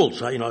were rules,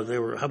 they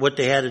were what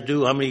they had to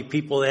do, how many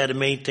people they had to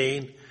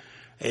maintain,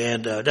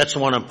 and that's the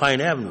one on Pine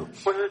Avenue.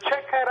 Was the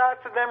check cut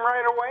out to them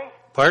right away?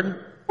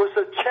 Pardon? Was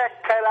the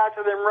check cut out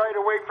to them right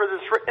away for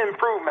this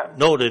improvement?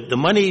 No, the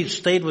money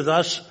stayed with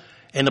us,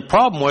 and the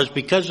problem was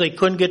because they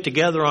couldn't get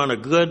together on a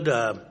good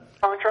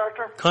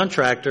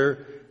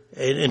contractor,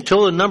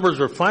 until the numbers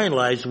were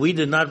finalized, we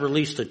did not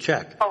release the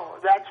check. Oh,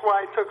 that's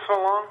why it took so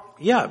long?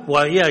 Yeah,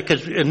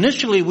 because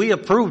initially we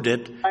approved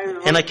it,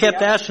 and I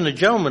kept asking the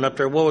gentleman up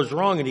there what was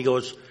wrong, and he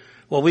goes,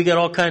 well, we got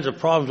all kinds of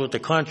problems with the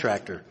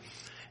contractor.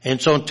 And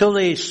so until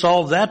they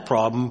solved that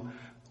problem,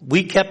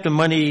 we kept the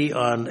money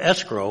on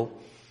escrow.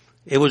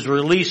 It was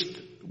released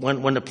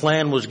when the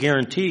plan was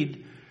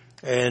guaranteed,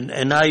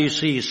 and now you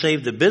see you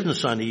saved the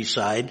business on the east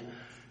side.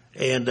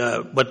 And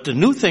but the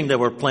new thing that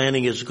we're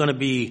planning is going to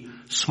be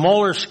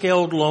smaller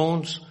scaled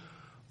loans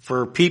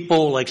for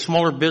people like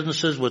smaller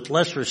businesses with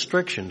less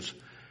restrictions.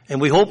 And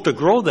we hope to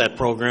grow that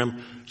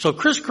program. So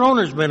Chris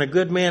Groner's been a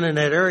good man in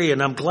that area,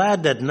 and I'm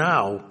glad that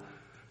now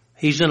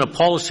he's in a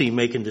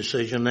policy-making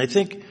decision. I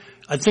think,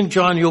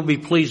 John, you'll be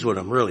pleased with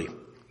him, really.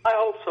 I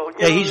hope so.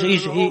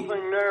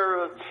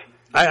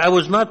 I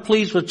was not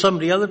pleased with some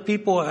of the other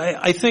people.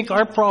 I think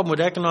our problem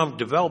with economic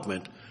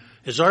development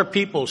is our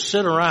people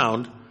sit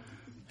around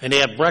and they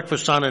have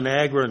breakfast on an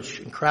Niagara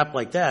and crap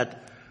like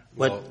that,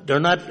 but they're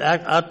not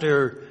out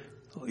there.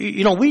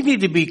 We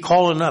need to be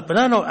calling up, and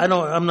I know,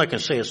 I'm not going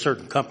to say a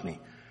certain company,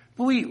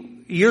 but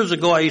years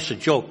ago I used to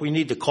joke, we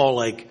need to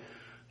call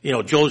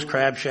Joe's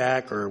Crab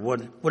Shack or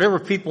whatever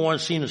people want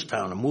to see in this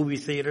town, a movie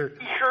theater.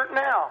 Sure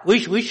now.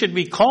 We should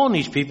be calling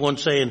these people and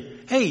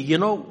saying, hey,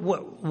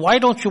 why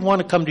don't you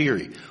want to come to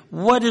Erie?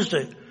 What is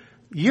it?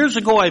 Years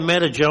ago I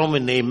met a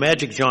gentleman named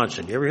Magic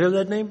Johnson. You ever hear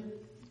that name?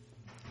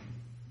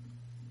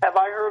 Have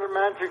I heard of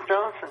Magic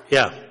Johnson?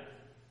 Yeah.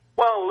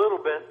 Well, a little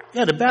bit.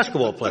 Yeah, the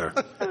basketball player.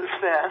 I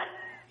understand.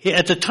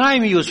 At the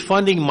time, he was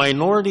funding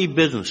minority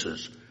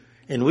businesses.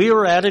 And we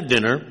were at a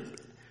dinner,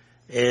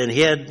 and he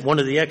had one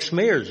of the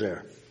ex-mayors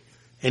there.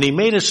 And he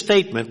made a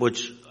statement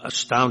which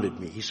astounded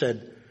me. He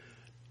said,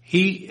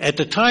 At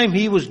the time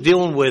he was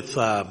dealing with,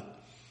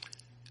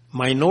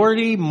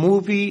 minority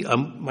movie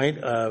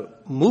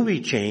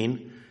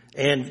chain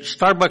and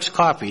Starbucks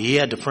coffee. He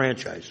had the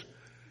franchise.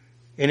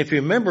 And if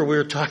you remember, we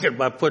were talking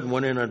about putting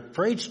one in on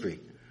Parade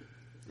Street.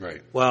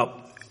 Right.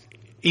 Well,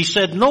 he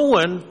said no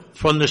one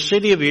from the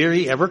city of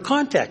Erie ever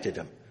contacted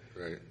him.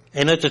 Right.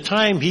 And at the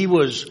time he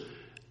was,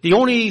 the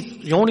only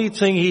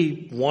thing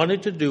he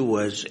wanted to do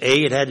was,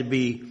 it had to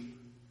be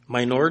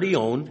minority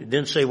owned. It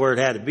didn't say where it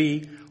had to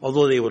be,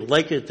 although they would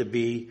like it to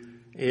be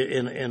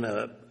in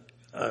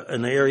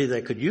an area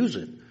that could use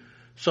it.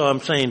 So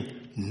I'm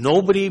saying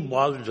nobody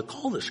bothered to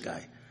call this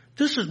guy.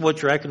 This is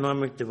what your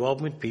economic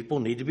development people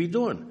need to be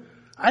doing.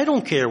 I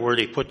don't care where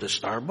they put the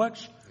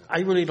Starbucks. I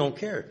really don't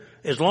care.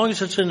 As long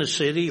as it's in the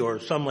city or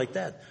something like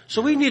that.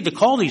 So we need to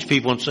call these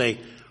people and say,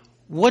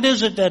 what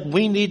is it that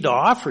we need to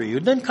offer you?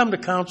 Then come to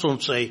council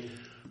and say,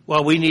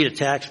 well, we need a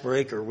tax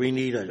break or we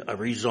need a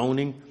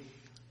rezoning.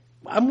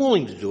 I'm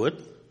willing to do it.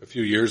 A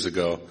few years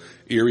ago,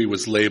 Erie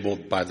was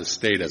labeled by the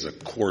state as a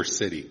core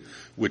city,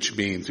 which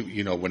means,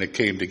 when it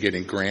came to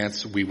getting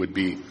grants, we would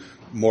be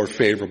more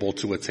favorable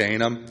to attain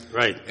them.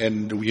 Right.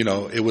 And,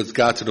 it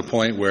got to the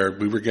point where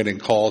we were getting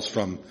calls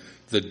from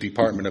the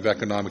Department of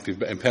Economic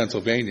in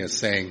Pennsylvania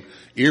saying,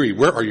 Erie,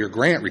 where are your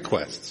grant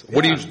requests?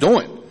 What are you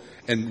doing?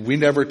 And we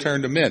never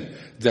turned them in.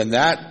 Then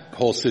that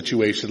whole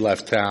situation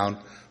left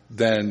town.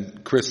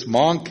 Then Chris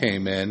Mong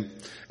came in.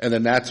 And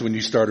then that's when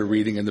you started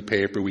reading in the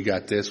paper, we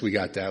got this, we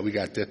got that, we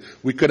got this.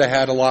 We could have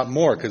had a lot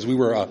more because we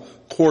were a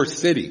core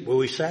city. Well,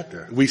 we sat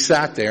there. We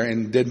sat there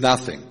and did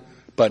nothing.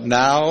 But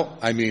now,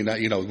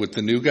 with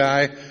the new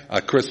guy,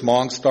 Chris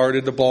Mong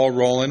started the ball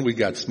rolling. We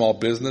got small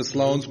business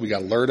loans. We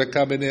got LERTA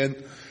coming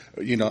in.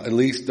 At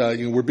least,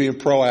 we're being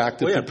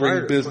proactive to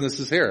bring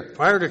businesses here.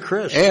 Prior to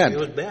Chris, and it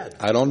was bad.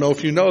 I don't know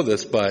if you know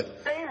this,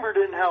 but. Chamber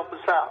didn't help us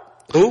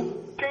out.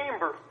 Who?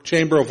 Chamber.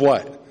 Chamber of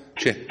what?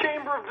 Chamber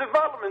of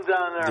Development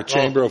down there. The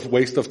Chamber of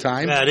Waste of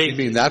Time? Yeah, you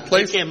mean that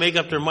place? They can't make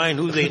up their mind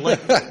who they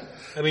like.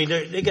 I mean,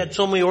 they got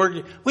so many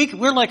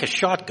we're like a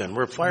shotgun.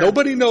 We're firing.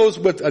 Nobody knows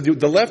what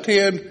the left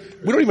hand.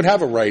 We don't even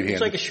have a right hand.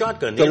 It's like a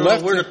shotgun. You don't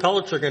know where the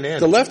pellets are going to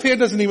end. The left hand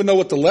doesn't even know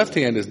what the left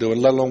hand is doing,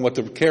 let alone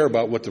care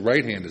about what the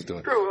right hand is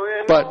doing. True,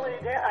 and but only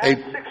had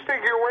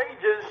six-figure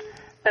wages,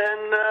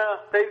 and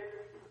they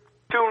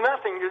do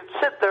nothing. You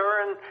sit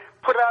there and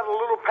put out a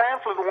little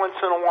pamphlet once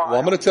in a while. Well,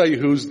 I'm going to tell you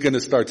who's going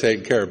to start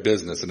taking care of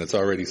business, and it's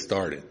already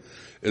started.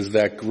 Is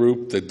that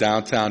group, the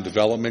Downtown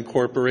Development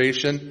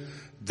Corporation?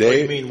 What do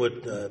you mean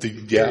with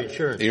Erie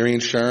Insurance? Erie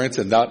Insurance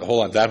and that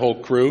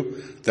whole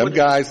crew. Them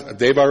guys,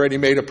 they've already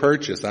made a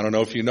purchase. I don't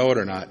know if you know it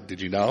or not.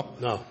 Did you know?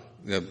 No.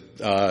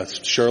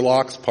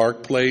 Sherlock's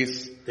Park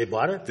Place. They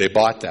bought it? They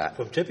bought that.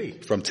 From Tippy.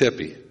 From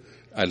Tippy.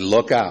 And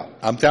look out.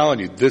 I'm telling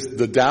you,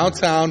 the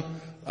downtown,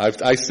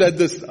 I said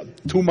this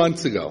 2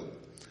 months ago.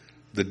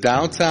 The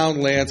downtown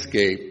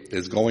landscape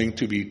is going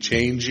to be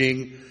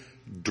changing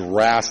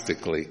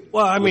drastically.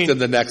 Within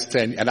the next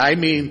 10, and I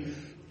mean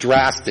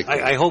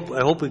drastically. I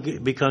hope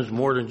it becomes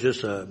more than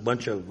just a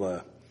bunch of.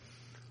 I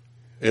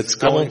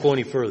won't go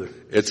any further.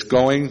 It's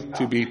going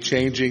to be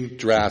changing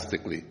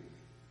drastically.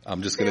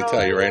 I'm just going to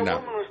tell you right now.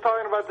 The woman was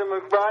talking about the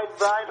McBride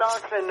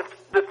viaducts and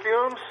the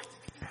fumes.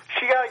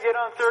 She got to get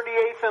on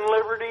 38th and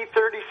Liberty,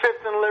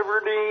 35th and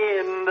Liberty,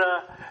 and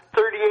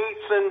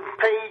 38th and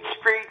Page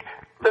Street.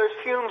 There's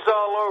fumes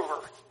all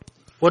over.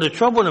 Well, the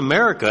trouble in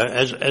America,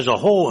 as a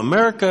whole,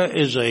 America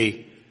is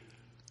a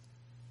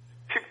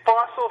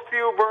fossil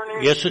fuel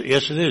burning. Yes,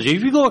 it is.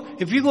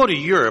 If you go to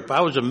Europe,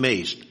 I was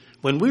amazed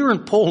when we were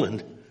in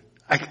Poland.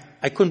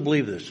 I couldn't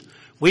believe this.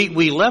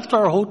 We left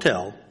our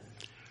hotel.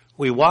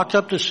 We walked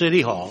up to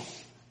City Hall,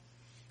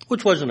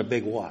 which wasn't a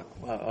big walk.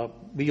 I'll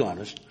be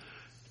honest.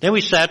 Then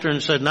we sat there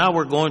and said, now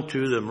we're going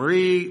to the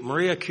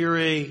Maria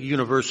Curie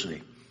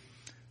University.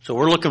 So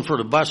we're looking for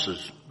the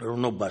buses. There were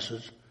no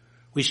buses.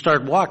 We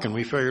started walking.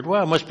 We figured,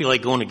 well, it must be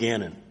like going to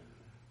Gannon,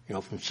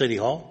 from City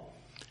Hall.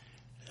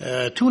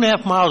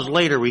 2.5 miles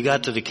later, we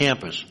got to the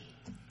campus.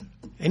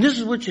 And this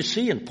is what you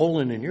see in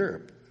Poland and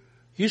Europe.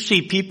 You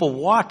see people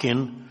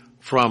walking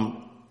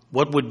from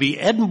what would be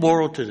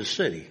Edinburgh to the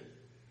city.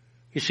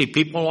 You see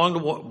people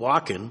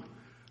walking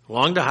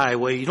along the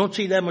highway. You don't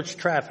see that much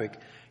traffic.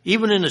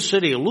 Even in the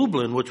city of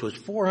Lublin, which was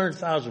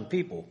 400,000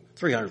 people,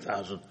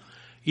 300,000,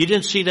 you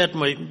didn't see that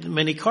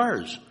many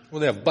cars.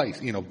 Well, they have bikes,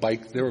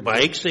 bikes. There were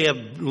bikes. They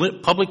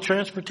have public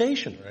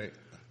transportation. Right.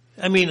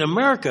 I mean,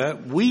 America,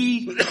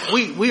 we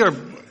are.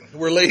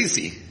 We're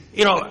lazy.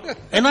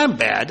 And I'm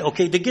bad.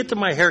 Okay, to get to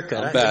my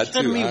haircut, I'm bad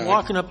instead too. of me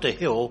walking up the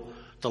hill,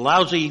 the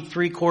lousy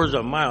 3/4 of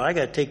a mile, I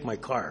got to take my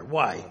car.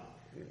 Why?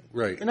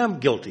 Right. And I'm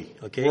guilty.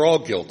 Okay. We're all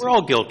guilty. We're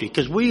all guilty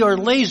because we are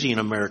lazy in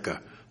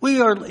America. We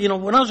are.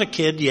 When I was a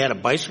kid, you had a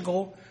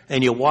bicycle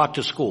and you walked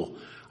to school.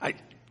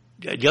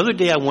 The other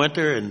day I went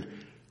there and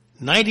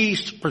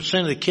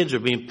 90% of the kids are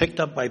being picked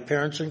up by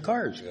parents in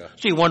cars. Yeah.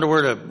 So you wonder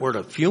where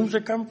the fumes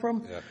are coming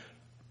from? Yeah.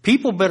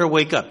 People better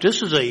wake up.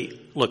 This is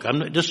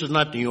this is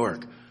not New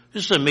York.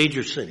 This is a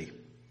major city.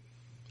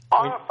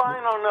 Fine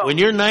or no. When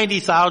you're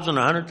 90,000,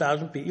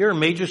 100,000 people, you're a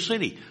major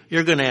city.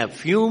 You're going to have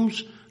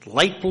fumes.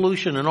 light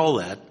pollution and all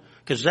that,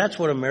 because that's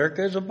what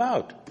America is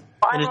about.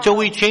 And Final until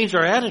we change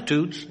our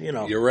attitudes,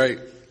 You're right.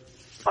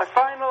 My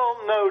final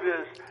note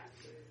is,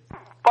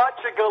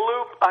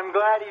 Bachagaloop, I'm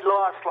glad he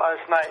lost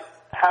last night.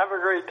 Have a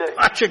great day.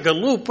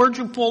 Bachagaloop, where'd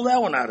you pull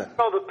that one out of?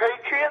 Oh, the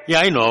Patriots? Yeah,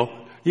 I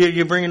know.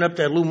 You're bringing up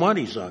that Lou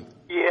Monty song.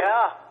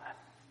 Yeah.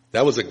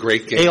 That was a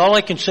great game. Hey, all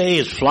I can say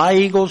is fly,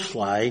 Eagles,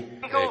 fly.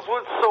 Eagles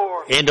would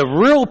soar. And the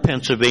real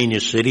Pennsylvania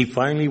City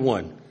finally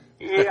won.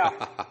 Yeah.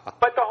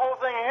 But the whole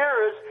thing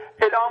here is,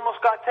 it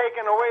almost got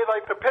taken away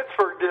like the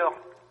Pittsburgh deal.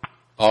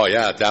 Oh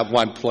yeah, that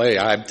one play.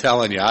 I'm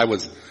telling you, I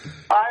was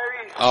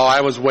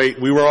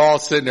waiting. We were all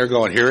sitting there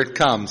going, "Here it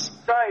comes!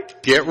 Right.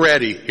 Get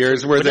ready!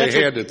 Here's where they that's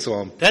hand it to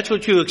them." That's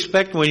what you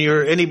expect when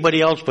you're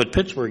anybody else but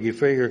Pittsburgh. You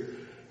figure,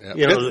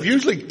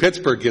 Usually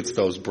Pittsburgh gets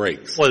those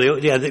breaks. Well,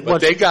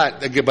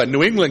 But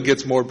New England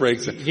gets more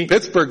breaks.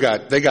 Pittsburgh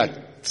got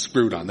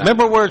screwed on that.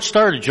 Remember where it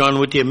started, John,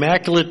 with the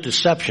immaculate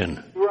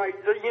deception. Right.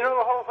 You know,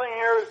 the whole thing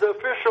here is the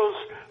officials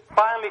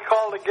finally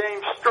called the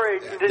game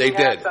straight. And They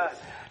did.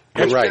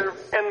 You're right.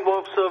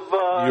 Envelopes of.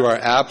 You are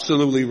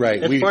absolutely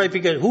right. That's probably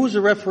because who was the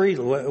referee?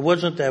 It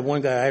wasn't that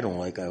one guy I don't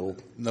like. I hope.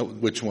 No,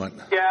 which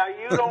one? Yeah,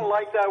 you don't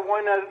like that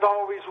one that's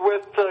always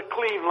with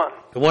Cleveland.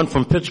 The one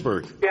from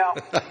Pittsburgh. Yeah.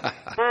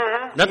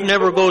 Mm-hmm. Nothing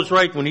ever goes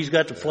right when he's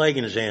got the flag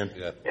in his hand.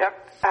 Yeah.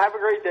 Yep. Have a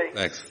great day.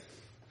 Thanks.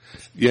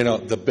 You know,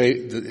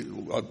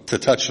 to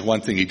touch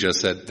one thing he just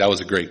said, that was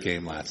a great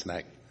game last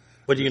night.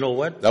 But you know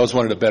what? That was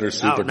one of the better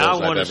Super Bowls now I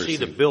I've want ever to see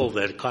seen. the bill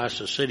that cost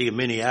the city of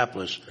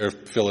Minneapolis. Or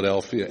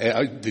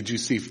Philadelphia. Did you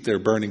see they're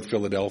burning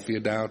Philadelphia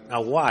down?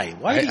 Now why?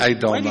 I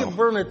don't know. Why do you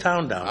burn a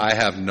town down? I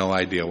have no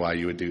idea why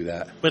you would do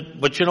that.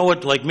 But you know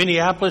what? Like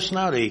Minneapolis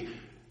now, the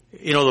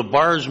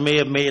bars may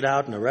have made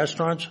out in the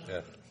rrestaurants,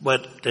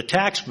 but the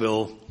tax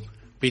bill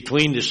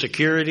between the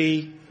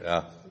security,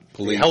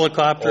 police, the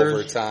helicopters,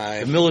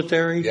 overtime, the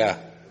military. Yeah.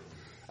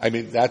 the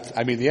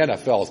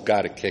NFL's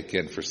got to kick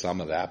in for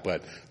some of that,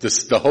 but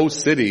the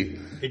host city.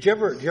 Did you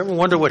ever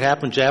wonder what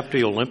happens after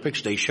the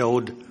Olympics? They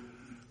showed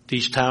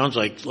these towns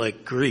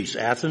like Greece,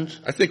 Athens.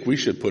 I think we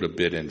should put a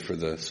bid in for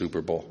the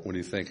Super Bowl. What do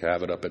you think?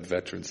 Have it up at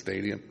Veterans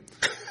Stadium?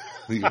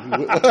 How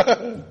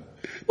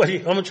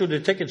much would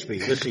the tickets be?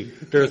 Let's see.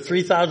 They're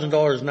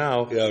 $3,000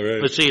 now. Yeah,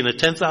 right. Let's see. In a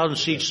 10,000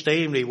 seat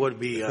stadium, they would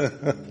be.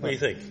 What do you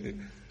think?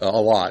 A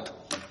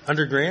lot.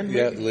 $100,000?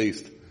 Yeah, at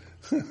least.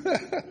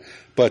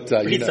 But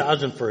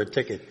 $3,000 for a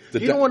ticket.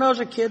 When I was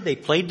a kid, they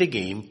played the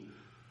game.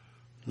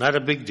 Not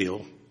a big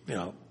deal.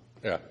 Yeah.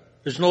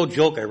 There's no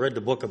joke. I read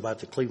the book about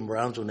the Cleveland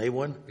Browns when they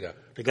won. Yeah.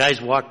 The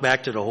guys walked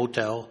back to the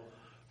hotel.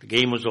 The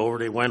game was over.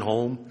 They went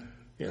home.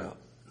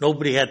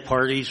 Nobody had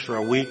parties for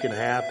a week and a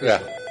half.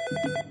 Yeah.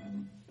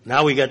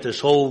 Now we got this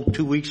whole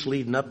 2 weeks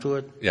leading up to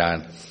it.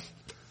 Yeah.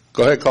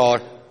 Go ahead,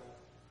 caller.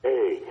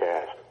 Hey,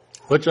 Cass.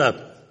 What's up?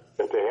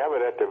 If they have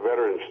it at the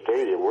Veterans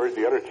Stadium, where's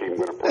the other team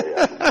going to play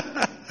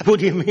at? What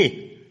do you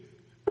mean?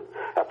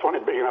 That's only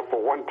big enough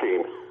for one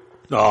team.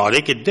 No,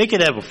 they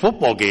could have a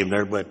football game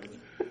there, but.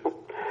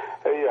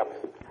 Hey,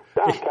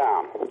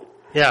 downtown.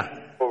 Yeah.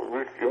 Well,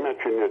 you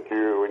mentioned that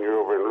when you're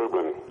over in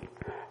Lublin,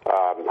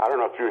 I don't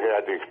know if you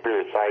had the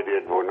experience I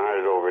did when I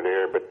was over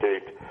there, but they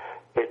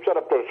set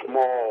up those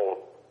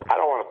small.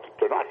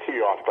 They're not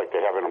kiosks like they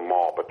have in a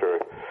mall, but they're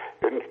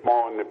in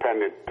small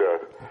independent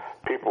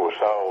people who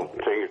sell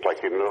things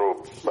like in little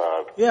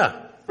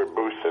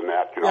booths and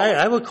that.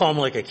 I would call them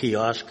like a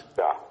kiosk.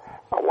 Yeah.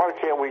 Why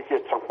can't we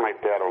get something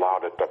like that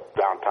allowed at the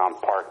downtown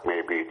park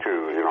maybe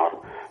too,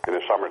 in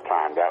the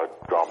summertime? That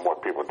would draw more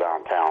people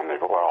downtown. They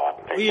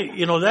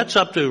go, that's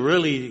up to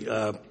really,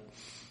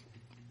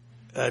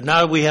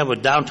 now we have a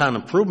downtown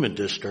improvement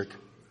district,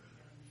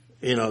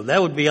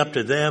 that would be up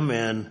to them.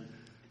 And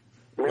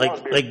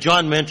like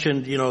John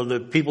mentioned, the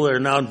people that are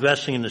now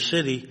investing in the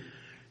city,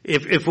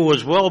 if it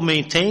was well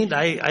maintained,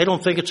 I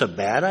don't think it's a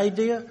bad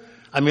idea.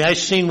 I mean, I've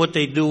seen what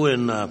they do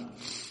in,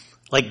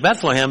 like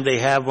Bethlehem, they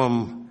have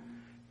them,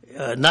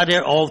 not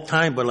all the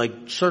time, but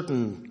like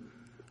certain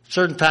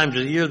times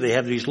of the year they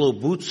have these little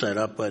booths set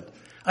up. But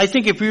I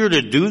think if you were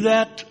to do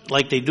that,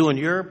 like they do in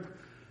Europe,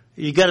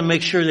 you got to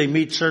make sure they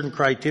meet certain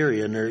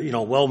criteria and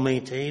they're, well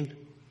maintained.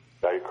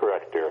 Are you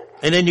correct there?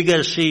 And then you got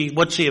to see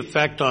what's the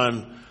effect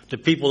on the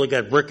people that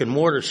got brick and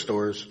mortar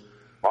stores.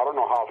 I don't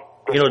know how.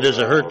 Does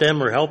it hurt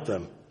them or help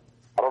them?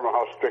 I don't know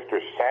how strict their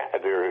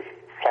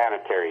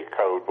sanitary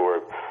code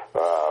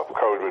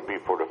would be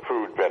for the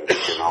food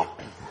vendors,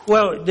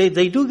 Well,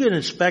 they do get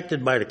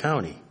inspected by the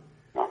county.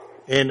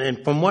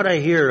 And from what I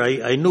hear,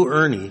 I knew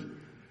Ernie,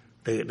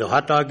 the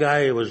hot dog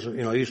guy.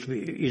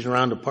 He's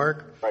around the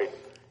park. Right.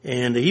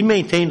 And he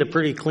maintained a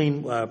pretty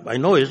clean, I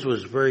know his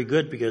was very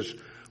good because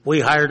we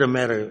hired him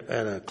at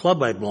a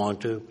club I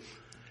belonged to.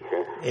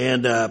 Okay.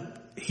 And,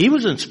 he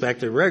was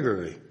inspected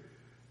regularly.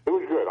 It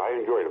was good. I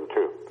enjoyed him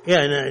too.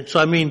 Yeah. And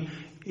so,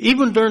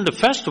 even during the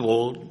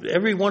festival,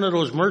 every one of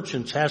those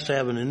merchants has to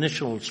have an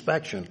initial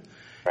inspection.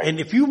 Right. And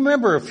if you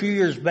remember a few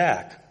years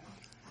back,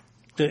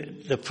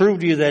 to prove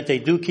to you that they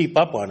do keep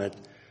up on it,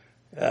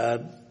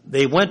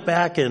 they went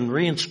back and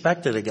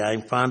re-inspected a guy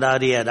and found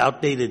out he had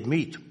outdated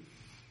meat.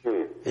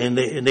 and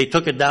they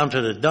took it down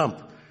to the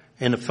dump.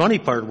 And the funny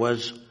part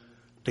was,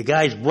 the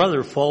guy's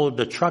brother followed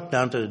the truck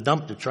down to the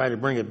dump to try to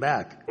bring it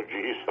back. Oh,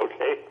 geez,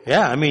 okay.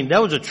 Yeah, I mean,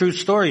 that was a true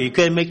story. You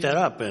can't make that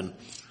up. And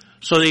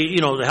so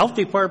the health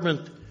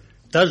department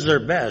does their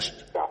best.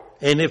 Yeah.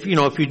 And if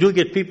you do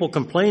get people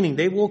complaining,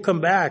 they will come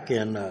back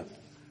and,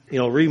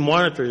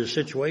 re-monitor the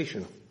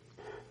situation.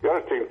 The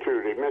other thing,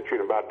 too, they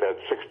mentioned about that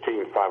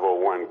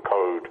 16501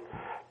 code,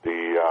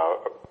 the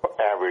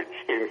average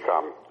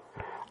income.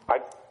 I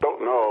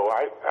don't know.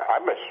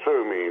 I'm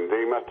assuming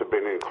they must have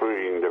been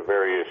including the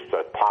various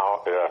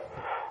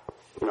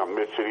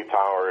Mid-City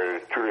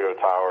Towers, Julio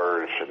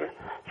Towers, and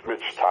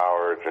Smith's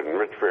Towers, and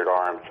Richfield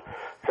Arms.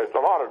 Because a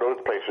lot of those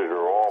places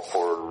are all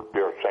for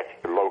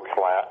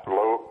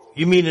low.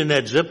 You mean in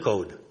that zip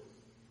code?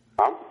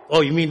 Huh?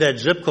 Oh, you mean that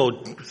zip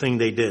code thing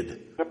they did?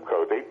 Zip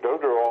code. Those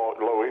are all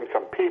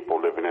low-income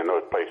people living in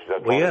those places.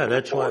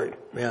 That's why.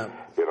 Yeah.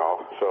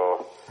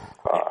 So.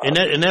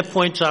 And that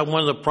points out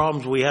one of the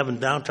problems we have in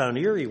downtown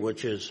Erie,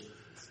 which is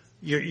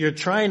you're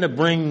trying to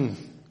bring.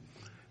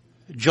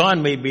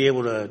 John may be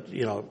able to,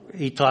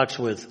 he talks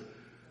with.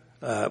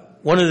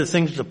 One of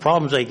the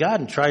problems they got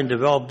in trying to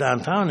develop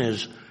downtown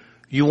is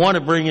you want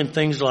to bring in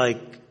things like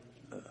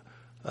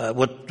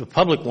what the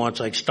public wants,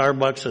 like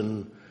Starbucks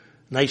and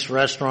nice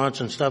restaurants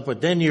and stuff,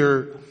 but then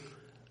you're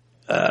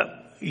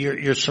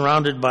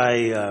surrounded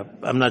by.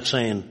 I'm not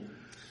saying.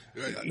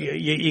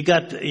 You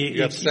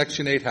have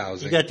Section 8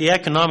 housing. You got the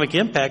economic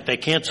impact. I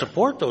can't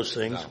support those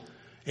things. No.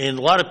 And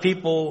a lot of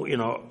people,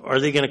 are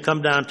they going to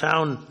come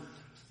downtown?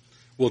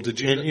 Well, did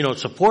you? And,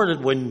 support it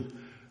when,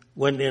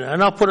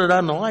 and I'll put it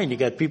on the line. You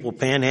got people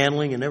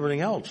panhandling and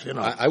everything else,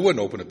 I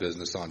wouldn't open a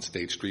business on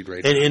State Street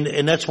right now.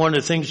 And that's one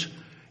of the things,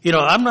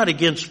 I'm not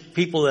against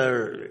people that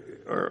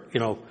are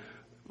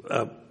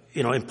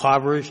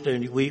impoverished,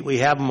 and we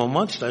have them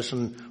amongst us,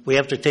 and we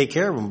have to take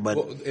care of them. But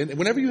and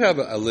whenever you have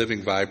a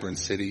living, vibrant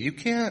city, you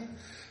can't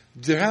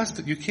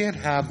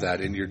have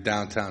that in your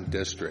downtown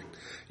district.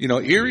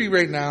 Erie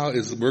right now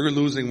we're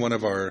losing one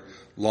of our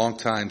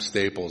longtime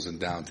staples in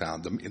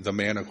downtown, the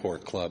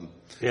Manicourt Club.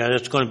 Yeah,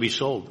 that's going to be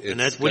sold. And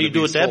what do you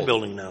do with that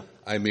building now?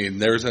 I mean,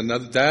 there's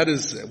another. That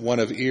is one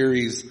of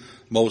Erie's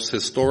most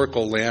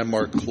historical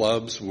landmark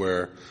clubs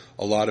where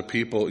a lot of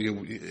people,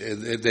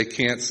 they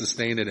can't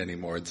sustain it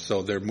anymore,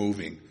 so they're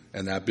moving,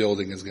 and that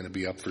building is going to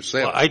be up for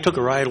sale. Well, I took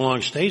a ride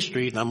along State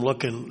Street, and I'm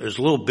looking. There's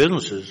little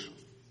businesses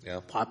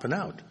popping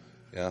out.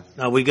 Yeah.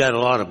 Now we got a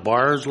lot of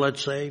bars,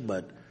 let's say,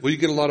 but you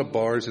get a lot of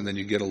bars, and then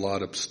you get a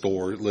lot of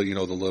stores. The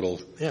little.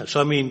 Yeah.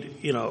 So I mean,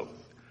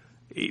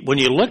 when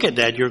you look at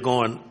that, you're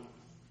going,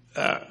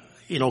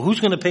 who's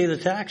going to pay the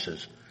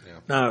taxes? Yeah.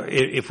 Now,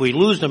 if we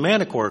lose the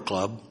Manicourt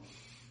Club.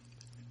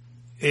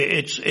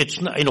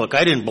 It's not, look,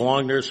 I didn't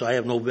belong there, so I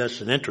have no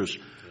vested interest.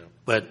 Yeah.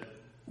 But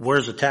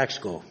where's the tax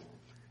go?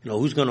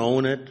 Who's going to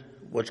own it?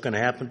 What's going to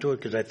happen to it?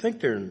 Because I think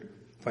they're in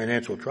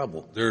financial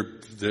trouble.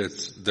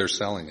 They're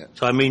selling it.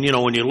 So I mean,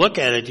 when you look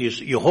at it,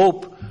 you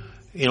hope,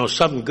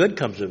 something good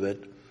comes of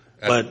it.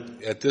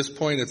 But at this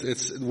point,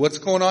 it's what's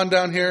going on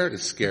down here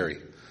is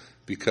scary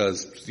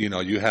because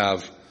you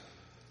have.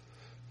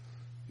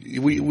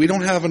 We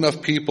don't have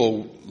enough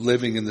people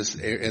living in this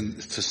area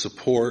to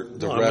support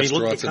the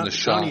restaurants and the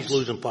shops. The county's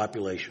losing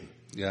population.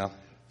 Yeah.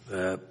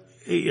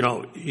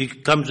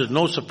 It comes as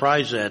no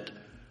surprise that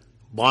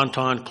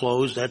Bonton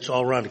closed. That's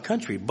all around the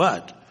country.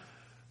 But,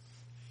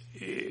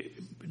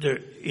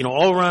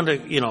 all around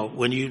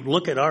when you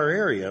look at our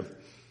area,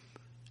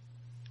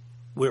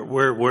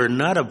 we're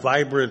not a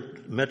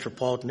vibrant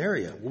metropolitan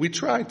area. We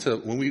tried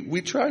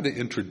to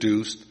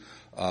introduce,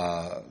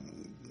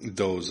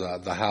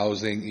 the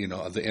housing,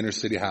 the inner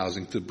city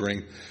housing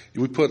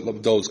we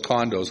put those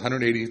condos,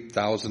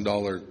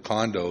 $180,000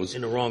 condos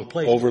in the wrong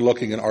place,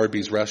 overlooking an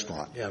Arby's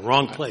restaurant. Yeah,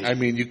 wrong place. I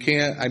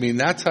mean,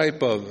 that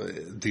type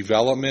of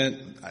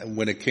development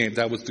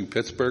that was through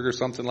Pittsburgh or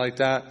something like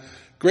that.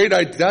 Great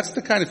idea. That's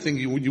the kind of thing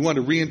you want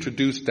to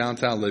reintroduce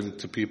downtown living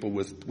to people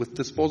with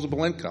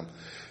disposable income.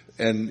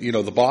 And,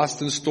 the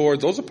Boston store,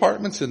 those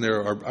apartments in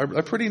there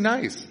are pretty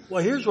nice.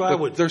 Well, here's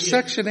what they're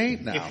Section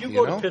 8 now. If you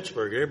go to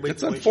Pittsburgh,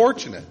 it's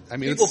unfortunate. I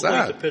mean, it's sad.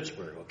 People point to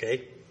Pittsburgh,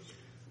 okay?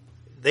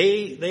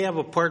 They have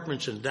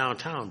apartments in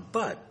downtown,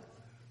 but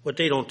what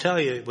they don't tell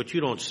you, what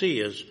you don't see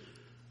is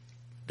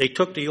they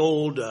took the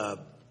old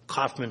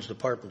Kaufman's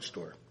department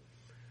store.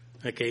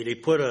 Okay, they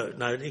put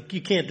now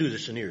you can't do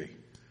this in Erie.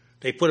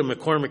 They put a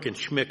McCormick and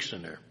Schmick's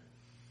in there.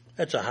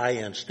 That's a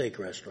high-end steak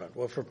restaurant.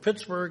 Well, for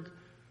Pittsburgh,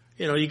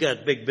 you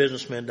got big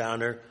businessmen down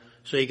there,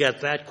 so you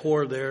got that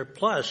core there.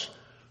 Plus,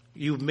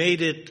 you've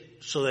made it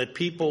so that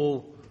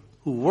people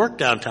who work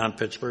downtown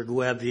Pittsburgh,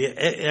 who have the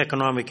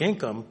economic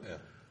income,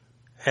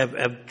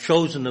 have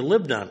chosen to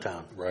live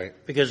downtown. Right.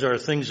 Because there are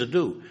things to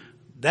do.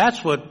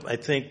 That's what I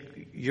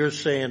think you're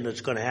saying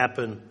that's going to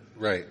happen.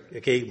 Right.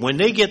 Okay, when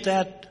they get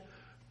that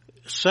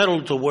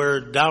settled to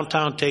where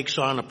downtown takes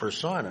on a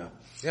persona.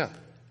 Yeah.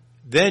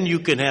 Then you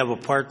can have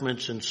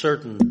apartments in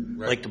certain,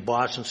 like the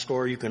Boston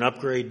store, you can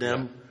upgrade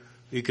them. Yeah.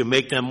 You can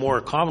make them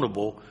more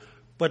accommodable.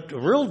 But the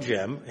real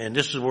gem, and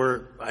this is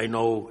where I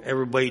know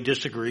everybody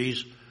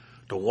disagrees,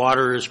 The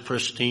water is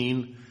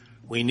pristine.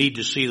 We need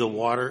to see the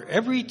water.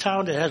 Every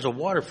town that has a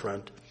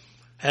waterfront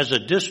has a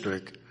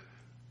district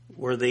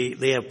where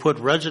they have put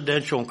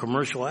residential and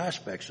commercial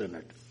aspects in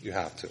it. You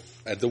have to.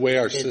 And the way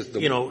our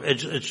system...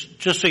 it's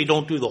just so you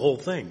don't do the whole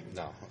thing.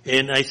 No.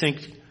 And I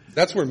think...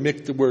 That's where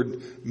the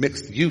word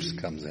mixed use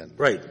comes in.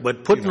 Right.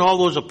 But putting all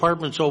those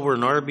apartments over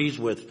in Arby's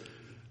with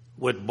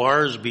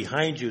bars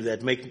behind you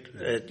that make,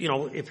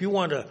 if you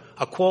want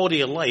a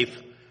quality of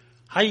life,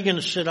 how are you going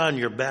to sit on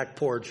your back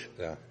porch?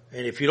 Yeah.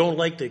 And if you don't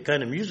like the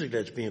kind of music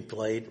that's being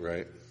played,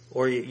 right,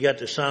 or you got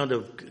the sound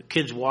of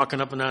kids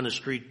walking up and down the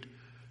street,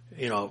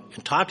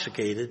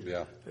 intoxicated,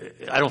 yeah,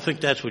 I don't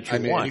think that's what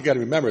you want. You got to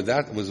remember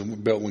that was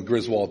built when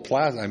Griswold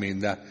Plaza.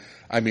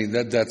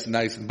 That's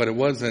nice, but it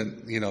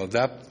wasn't.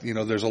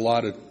 There's a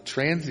lot of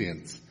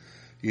transients.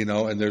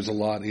 And there's a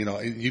lot.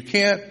 You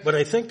can't. But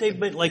I think they've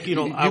been like you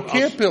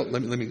can't build.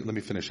 Let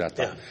me finish that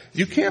thought. Yeah.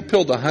 You can't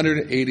build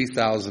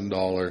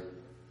 $180,000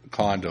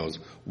 condos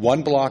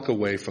 1 block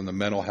away from the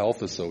Mental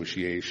Health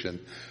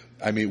Association.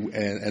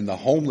 And the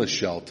homeless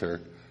shelter,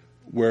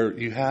 where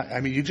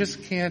you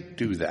just can't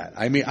do that.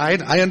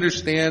 I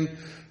understand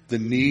the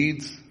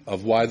needs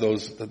of why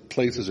those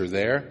places are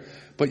there,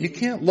 but you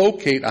can't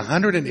locate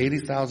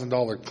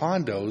 $180,000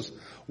 condos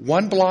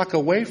 1 block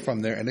away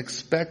from there and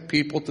expect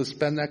people to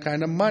spend that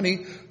kind of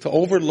money to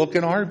overlook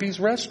an Arby's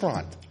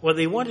restaurant. Well,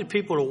 they wanted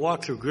people to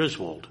walk through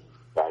Griswold.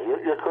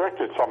 You're correct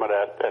in some of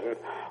that, and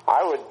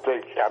I would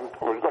think, I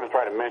was going to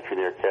try to mention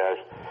here, Cash,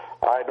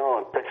 I know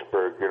in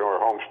Pittsburgh, where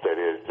Homestead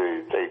is,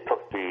 they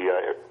took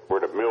where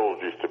the mills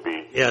used to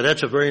be. Yeah,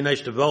 that's a very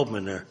nice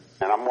development there.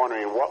 And I'm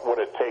wondering, what would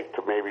it take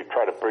to maybe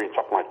try to bring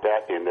something like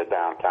that into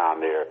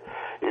downtown there,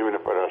 even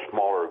if at a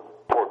smaller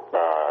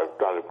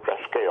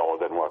scale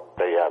than what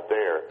they have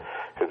there,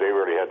 because they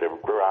really had to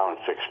go around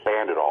and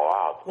expand it all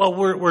out. Well,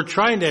 we're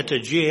trying that at the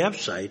GF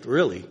site,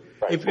 really.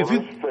 Right. Let's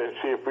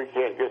see if we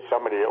can't get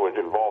somebody that was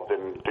involved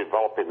in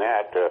developing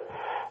that to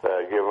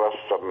give us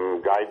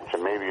some guidance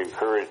and maybe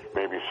encourage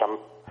maybe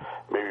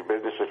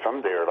businesses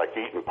from there, like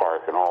Eaton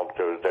Park and all,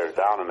 they're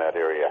down in that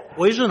area.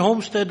 Well, isn't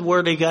Homestead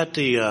where they got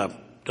the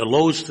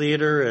Lowe's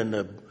Theater and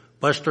the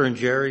Buster and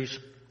Jerry's?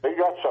 They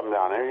got some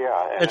down there,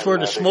 yeah. That's where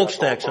the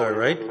smokestacks are,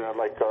 right? And,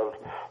 like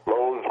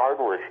Lowe's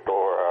hardware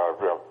store,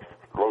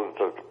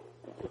 Lowe's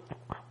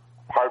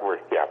hardware,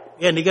 yeah.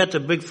 Yeah, and they got the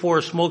big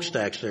 4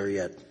 smokestacks there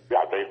yet.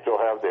 Yeah, they still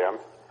have them.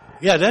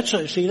 Yeah, that's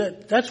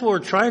what we're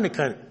trying to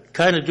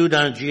kind of do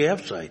down at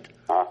GF site.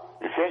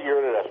 You can't get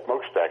rid of that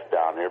smokestack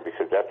down there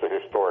because that's a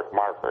historic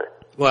marker.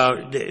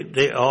 Well,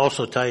 they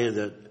also tell you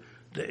that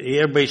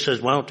everybody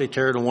says, why don't they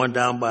tear the one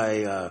down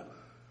by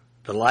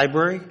the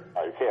library?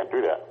 You can't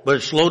do that. But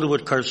it's loaded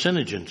with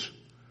carcinogens.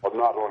 Well,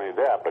 not only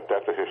that, but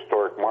that's a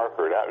historic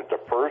marker. That was the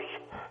first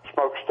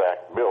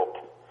smokestack built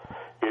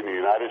in the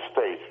United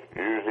States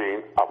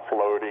using a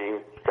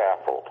floating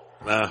scaffold.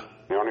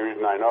 The only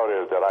reason I know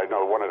it is that I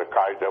know one of the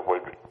guys that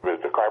was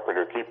the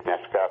carpenter keeping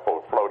that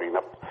scaffold floating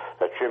up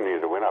that chimney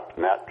as it went up,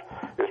 and that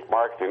is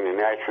marked in the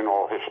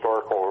National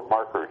Historical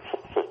Markers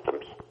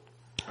Systems.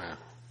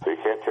 So you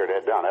can't tear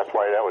that down. That's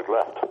why that was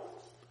left.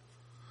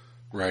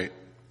 Right.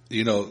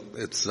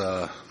 It's...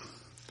 I'll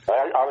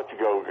let you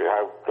go.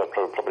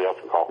 Somebody else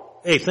can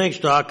call. Hey, thanks,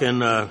 Doc.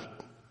 And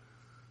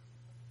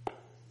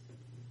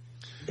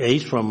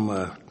he's from...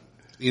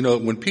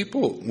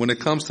 when it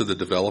comes to the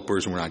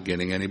developers, we're not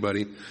getting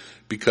anybody.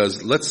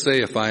 Because let's say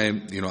if I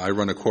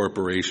run a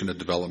corporation, a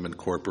development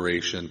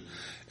corporation,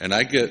 and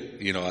I get,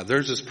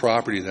 there's this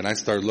property, then I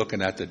start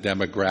looking at the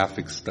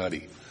demographic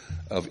study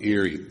of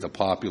Erie, the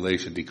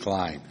population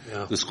decline,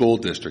 the school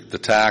district, the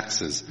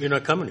taxes. You're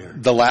not coming here.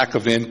 The lack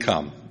of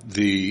income,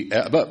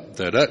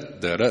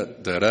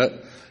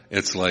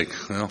 it's like,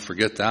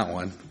 forget that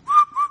one.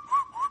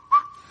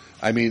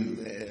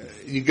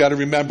 You got to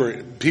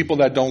remember, people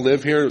that don't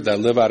live here,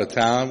 that live out of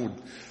town,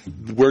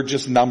 we're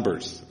just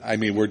numbers.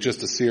 We're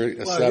just a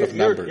set of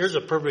numbers. Here's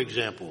a perfect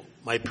example.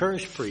 My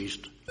parish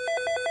priest,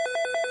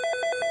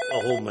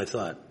 I'll hold my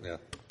thought. Yeah.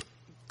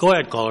 Go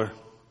ahead, caller.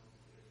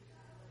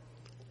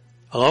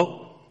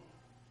 Hello?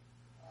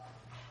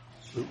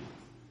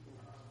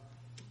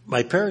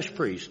 My parish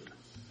priest,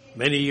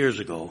 many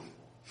years ago,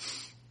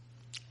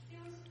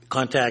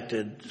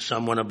 contacted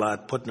someone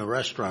about putting a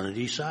restaurant at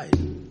East Side.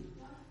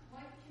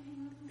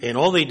 And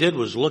all they did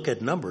was look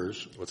at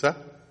numbers. What's that?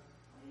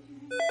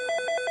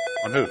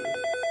 On who?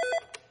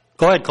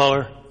 Go ahead,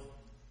 caller.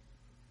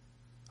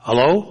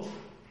 Hello?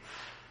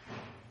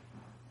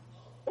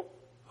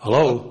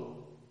 Hello?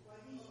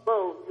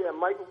 Hello, yeah,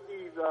 Michael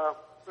Keys,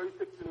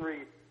 36 and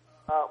Reed.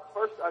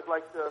 First, I'd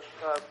like to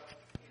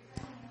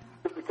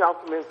give the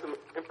councilman some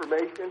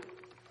information.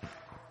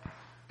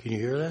 Can you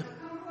hear that?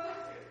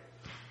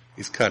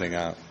 He's cutting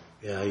out.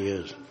 Yeah, he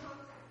is.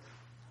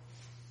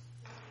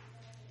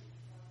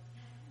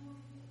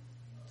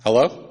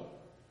 Hello?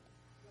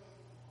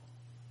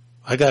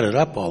 I got it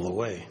up all the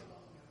way.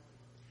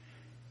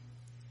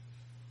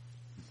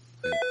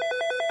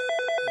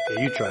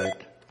 Okay, you try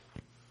it.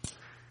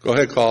 Go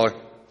ahead, caller.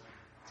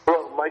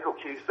 Hello, Michael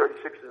Keys,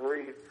 36 and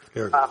Reed.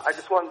 Here. I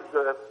just wanted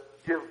to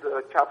give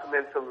the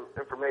councilmen some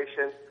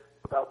information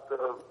about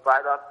the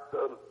viaduct.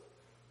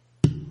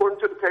 According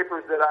to the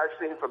papers that I've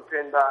seen from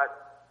PennDOT,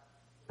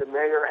 the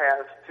mayor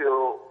has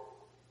till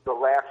the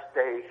last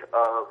day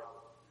of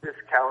this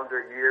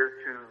calendar year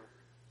to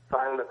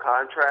sign the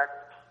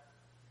contract,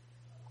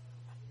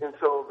 and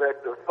so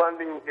that the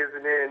funding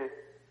isn't in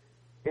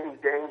any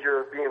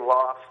danger of being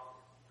lost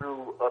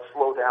through a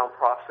slowdown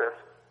process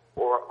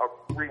or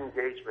a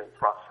re-engagement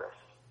process.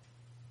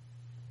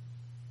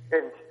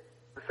 And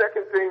the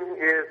second thing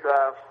is,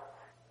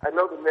 I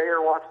know the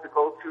mayor wants to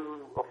go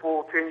to a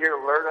full 10-year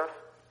LRTA.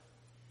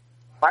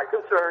 My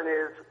concern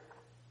is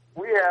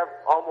we have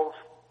almost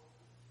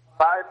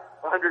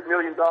 $500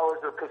 million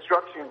of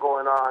construction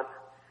going on,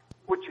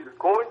 which is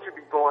going to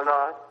be going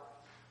on.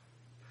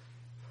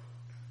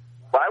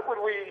 Why would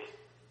we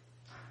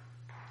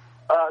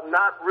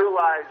not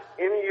realize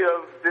any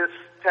of this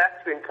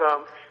tax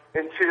income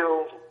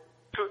until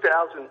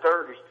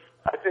 2030?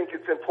 I think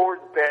it's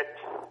important that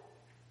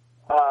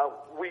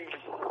we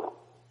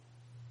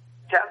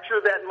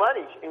capture that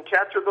money and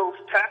capture those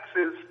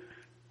taxes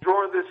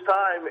during this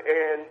time,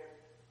 and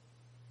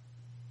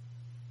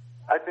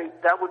I think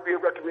that would be a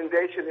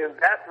recommendation, and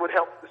that would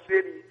help the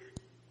city.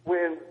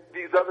 When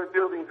these other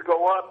buildings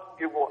go up,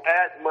 it will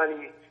add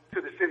money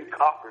to the city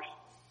coffers.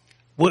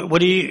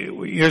 What do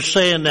you're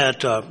saying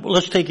that,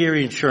 let's take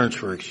Erie Insurance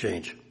for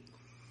exchange.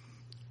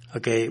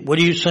 Okay, what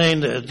are you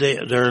saying that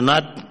they're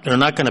not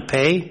going to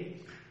pay?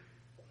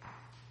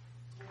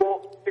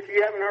 Well, if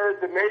you haven't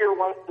heard, the mayor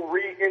wants to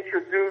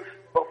reintroduce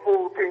a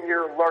full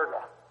 10-year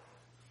LRTA.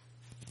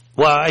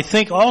 Well, I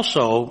think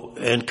also,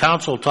 and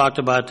council talked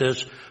about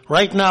this,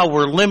 right now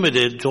we're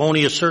limited to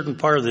only a certain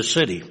part of the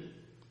city.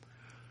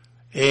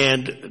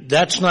 And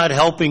that's not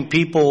helping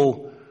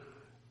people,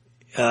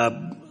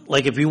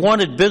 like if you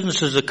wanted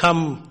businesses to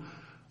come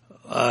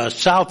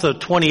south of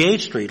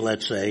 28th Street,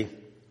 let's say,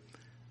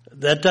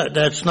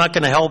 that's not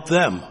going to help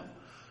them.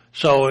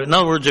 So in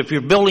other words, if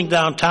you're building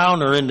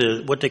downtown or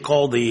into what they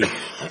call the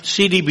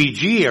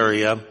CDBG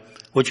area,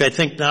 which I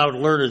think now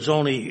LRTA is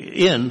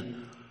only in,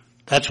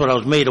 that's what I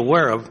was made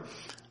aware of,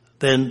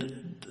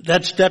 then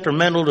that's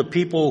detrimental to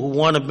people who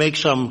want to make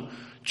some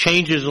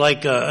changes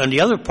like in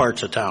the other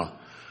parts of town.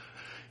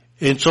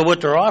 And so what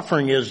they're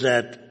offering is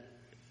that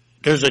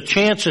there's a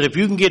chance that if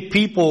you can get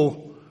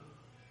people,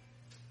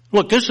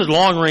 look, this is a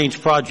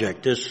long-range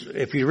project.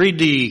 If you read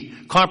the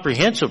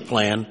comprehensive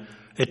plan,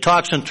 it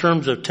talks in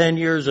terms of 10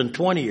 years and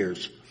 20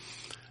 years.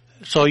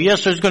 So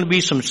yes, there's going to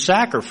be some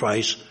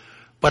sacrifice,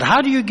 but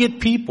how do you get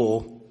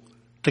people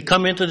to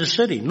come into the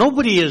city?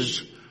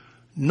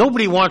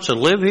 Nobody wants to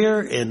live here,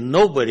 and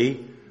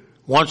nobody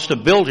wants to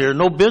build here,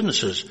 no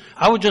businesses.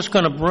 I was just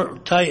going to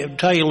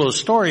tell you a little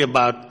story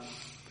about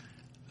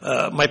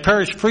my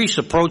parish priest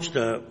approached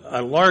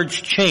a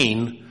large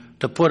chain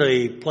to put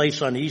a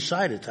place on the east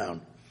side of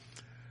town.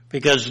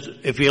 Because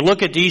if you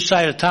look at the east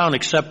side of town,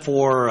 except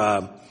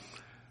for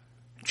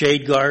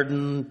Jade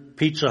Garden,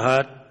 Pizza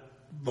Hut,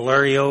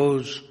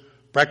 Valerio's,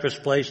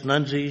 Breakfast Place,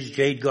 Nunzi's,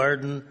 Jade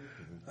Garden,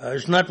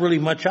 there's not really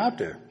much out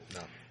there.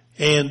 No.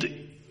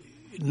 And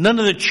none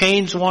of the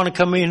chains want to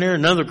come in here.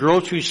 None of the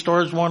grocery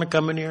stores want to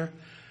come in here.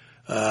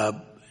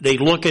 They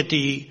look at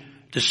the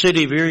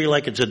city of Erie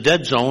like it's a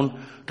dead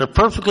zone. They're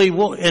perfectly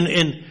well.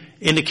 In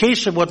the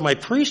case of what my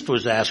priest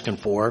was asking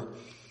for,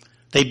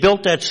 they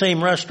built that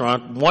same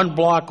restaurant 1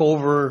 block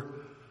over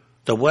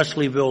the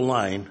Wesleyville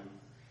line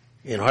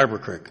in Harbor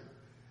Creek.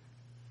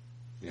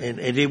 Yeah.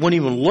 And they wouldn't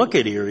even look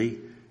at Erie,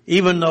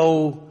 even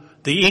though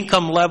the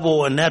income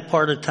level in that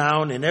part of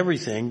town and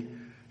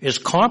everything is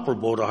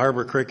comparable to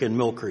Harbor Creek and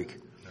Mill Creek.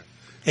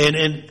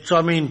 And so,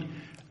 I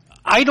mean,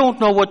 I don't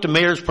know what the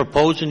mayor's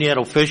proposing yet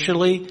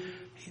officially.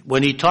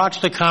 When he talks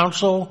to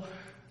council,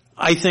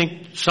 I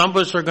think some of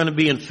us are going to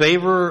be in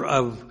favor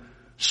of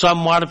some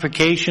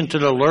modification to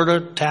the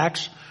LRTA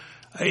tax.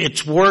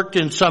 It's worked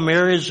in some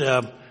areas.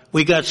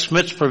 We got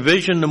Smith's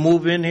Provision to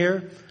move in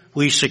here.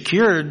 We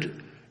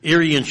secured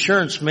Erie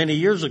Insurance many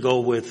years ago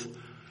with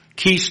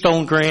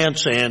Keystone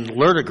grants and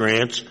LRTA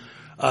grants.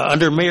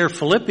 Under Mayor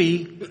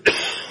Filippi,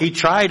 he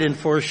tried, and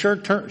for a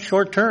short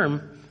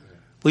term,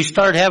 we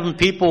started having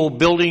people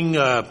building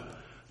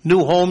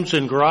new homes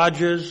and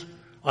garages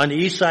on the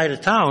east side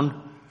of town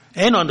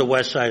and on the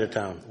west side of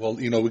town. Well,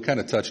 we kind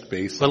of touched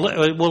base. But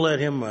we'll let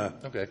him.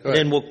 Okay, go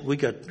ahead. Then we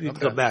can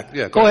go back.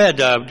 Yeah, go ahead.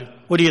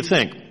 What do you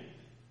think?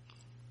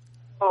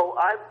 Oh,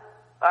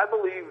 I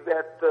believe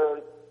that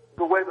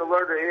the way the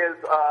LRTA is,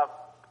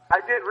 I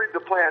did read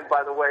the plan,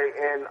 by the way,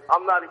 and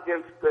I'm not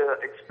against the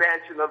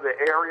expansion of the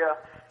area.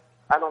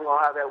 I don't know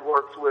how that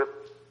works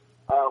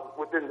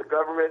within the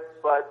government,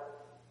 but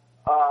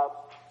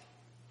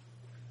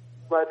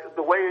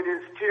the way it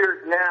is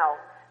tiered now,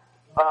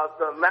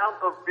 the amount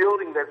of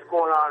building that's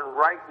going on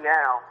right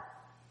now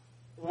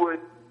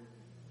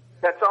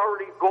that's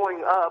already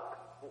going up,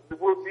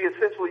 would be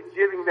essentially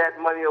giving that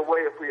money away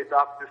if we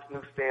adopt this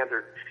new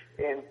standard.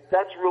 And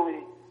that's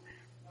really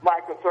my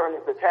concern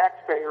as the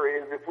taxpayer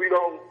is if we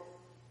don't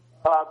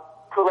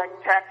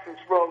collect taxes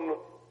from,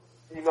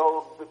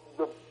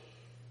 the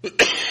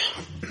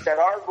that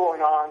are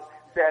going on,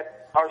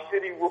 that our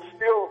city will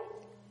still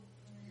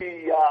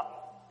be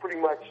pretty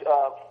much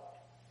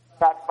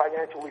not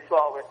financially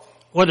solvent.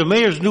 Well, the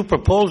mayor's new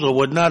proposal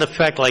would not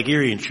affect like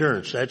Erie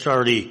Insurance. That's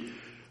already,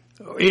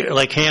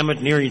 like Hammett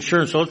and Erie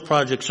Insurance, those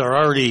projects are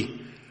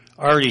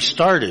already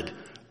started.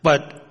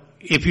 But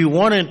if you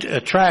want to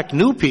attract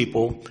new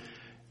people,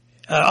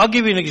 I'll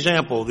give you an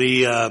example.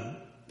 The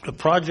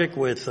project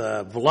with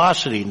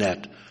Velocity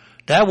Net,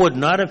 that would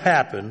not have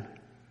happened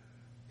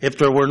if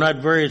there were not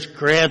various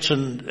grants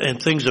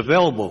and things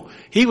available.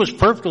 He was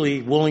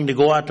perfectly willing to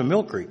go out to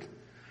Mill Creek.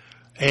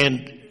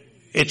 And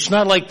it's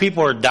not like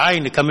people are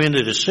dying to come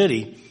into the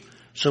city.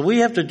 So we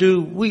have to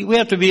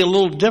be a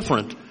little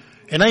different.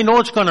 And I know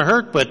it's going to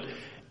hurt, but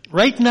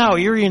right now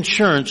Erie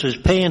Insurance is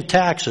paying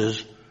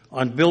taxes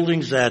on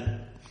buildings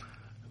that,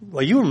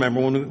 well, you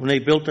remember when they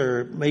built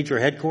their major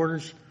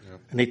headquarters,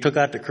 and they took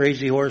out the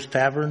Crazy Horse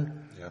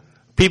Tavern? Yeah.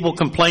 People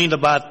complained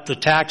about the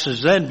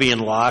taxes then being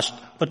lost,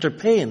 but they're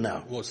paying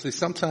now. Well, see,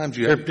 sometimes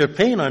they're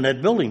paying on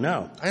that building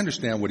now. I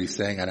understand what he's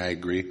saying, and I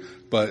agree.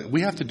 But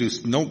we have to do,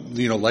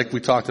 like we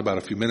talked about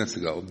a few minutes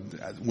ago,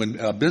 when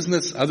a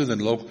business other than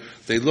local,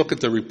 they look at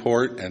the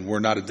report, and we're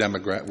not a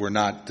Democrat, we're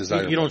not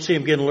desirable. You don't see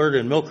them getting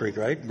alerted in Mill Creek,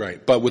 right?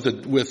 Right. But with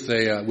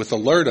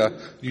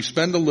Alerta, you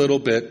spend a little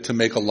bit to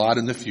make a lot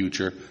in the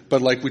future.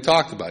 But like we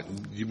talked about,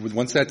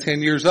 once that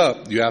 10 years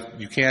up,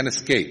 you can't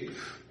escape.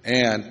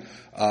 And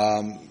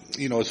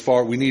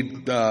we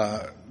need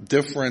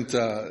different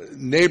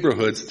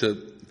neighborhoods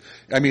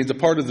the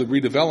part of the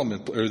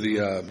redevelopment or the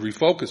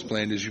refocus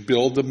plan is you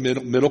build the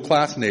middle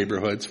class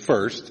neighborhoods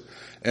first,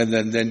 and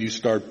then you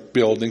start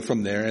building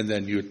from there, and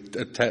then you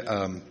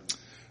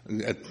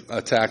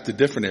attack the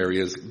different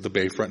areas, the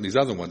Bayfront and these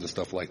other ones and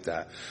stuff like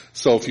that.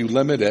 So if you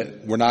limit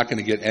it, we're not going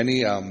to get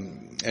any.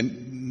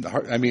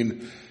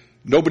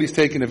 Nobody's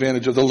taking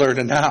advantage of the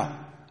Alerta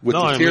now. With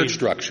the tiered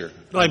structure.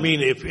 No, I mean,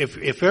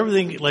 if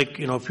everything,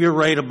 if you're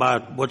right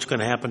about what's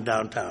going to happen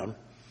downtown.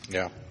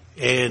 Yeah.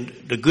 And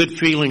the good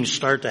feelings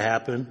start to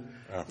happen.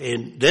 Yeah.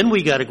 And then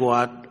we got to go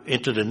out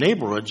into the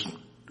neighborhoods.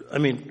 I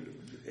mean,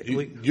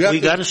 we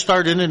got to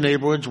start in the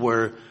neighborhoods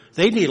where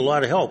they need a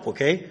lot of help,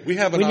 okay? We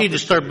need to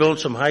start building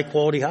some high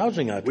quality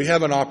housing out there. We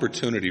have an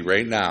opportunity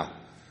right now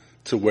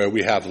to where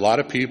we have a lot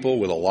of people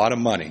with a lot of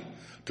money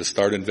to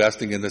start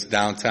investing in this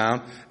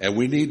downtown, and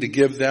we need to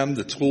give them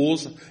the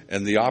tools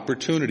and the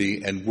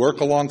opportunity and work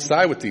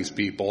alongside with these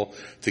people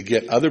to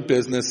get other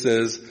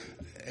businesses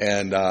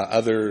and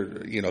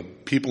other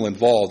people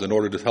involved in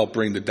order to help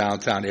bring the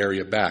downtown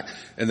area back.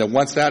 And then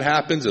once that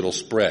happens, it'll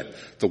spread.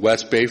 The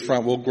West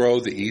Bayfront will grow,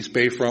 the East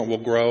Bayfront will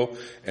grow,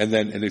 and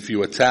if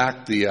you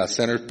attack the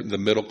the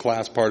middle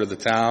class part of the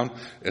town,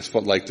 it's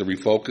like the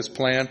refocus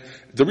plan.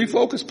 The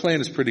refocus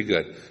plan is pretty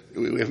good.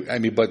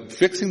 But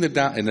fixing the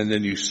down, and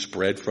then you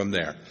spread from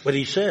there. But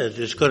he says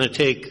it's going to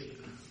take,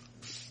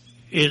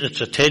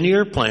 it's a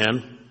 10-year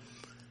plan,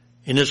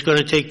 and it's going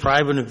to take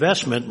private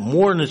investment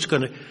more than it's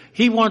going to,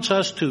 he wants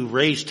us to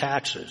raise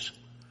taxes.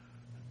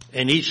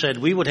 And he said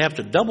we would have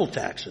to double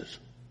taxes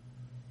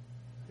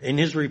in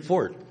his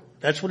report.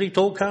 That's what he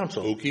told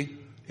council. Okay.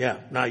 Yeah.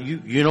 Now,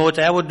 you know what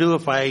that would do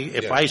if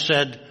I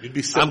said,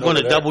 I'm going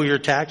to double your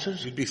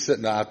taxes? You'd be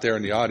sitting out there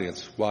in the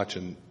audience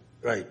watching.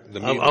 Right.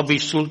 I'll be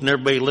saluting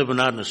everybody living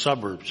out in the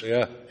suburbs.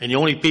 Yeah. And the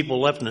only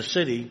people left in the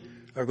city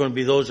are going to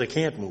be those that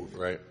can't move.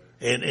 Right.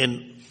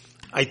 And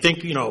I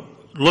think,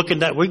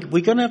 looking at, we're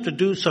going to have to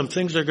do some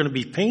things that are going to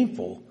be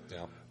painful.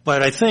 Yeah.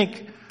 But I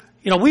think,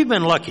 we've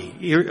been lucky.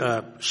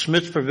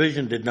 Smith's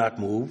Provision did not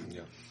move.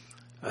 Yeah.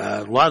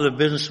 A lot of the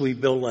business we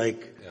built,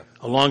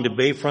 along the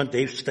Bayfront,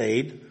 they've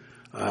stayed.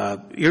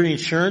 Erie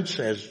Insurance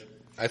has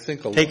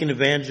taken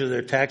advantage of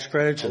their tax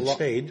credits and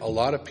stayed. A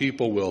lot of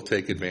people will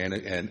take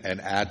advantage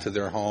and add to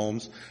their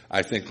homes.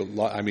 I think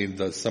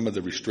some of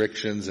the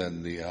restrictions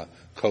and the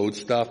code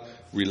stuff,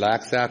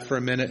 relax that for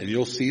a minute, and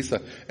you'll see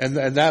some, and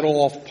that'll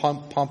all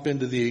pump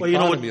into the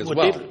economy as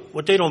well.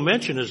 What they don't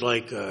mention is I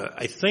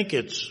think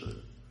it's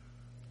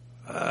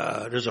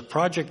there's a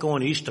project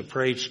going east of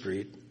Parade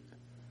Street.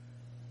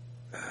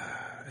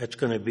 It's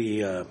going to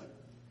be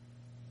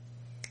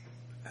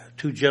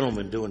two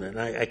gentlemen doing it.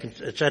 And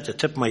it's at the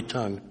tip of my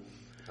tongue.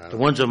 The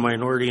one's a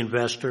minority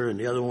investor, and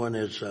the other one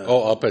is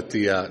up at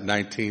the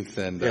 19th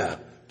and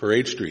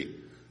Parade Street.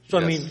 So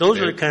those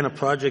are the kind of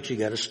projects you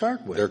got to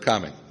start with. They're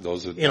coming.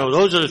 Those are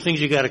those are the things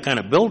you got to kind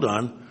of build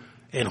on,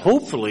 and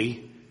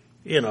hopefully,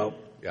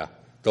 Yeah,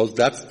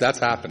 that's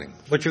happening.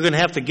 But you're going to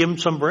have to give them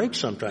some breaks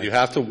sometimes. You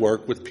have to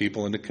work with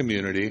people in the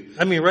community.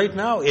 Right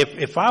now,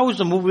 if I was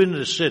to move into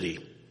the city,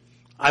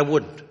 I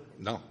wouldn't.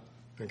 No.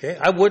 Okay,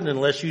 I wouldn't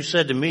unless you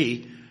said to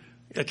me,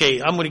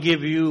 okay, I'm going to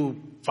give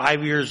you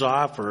 5 years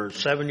off or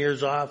 7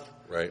 years off.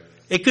 Right.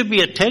 It could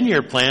be a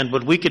 10-year plan,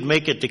 but we could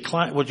make it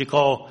what you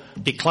call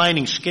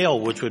declining scale,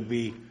 which would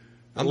be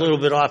a little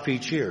bit off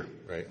each year.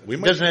 Right.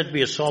 It doesn't have to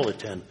be a solid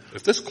 10.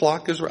 If this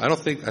clock is right, I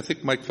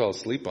think Mike fell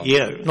asleep on it.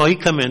 Yeah. No, he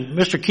come in.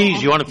 Mr.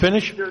 Keys, you want to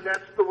finish? Sure,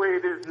 that's the way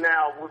it is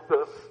now with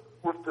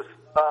the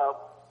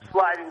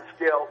sliding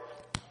scale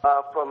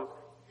from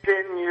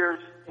 10 years,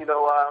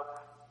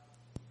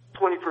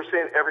 20%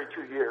 every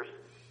 2 years.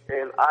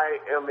 And I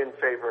am in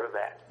favor of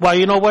that. Well,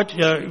 you know what?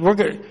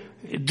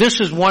 This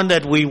is one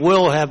that we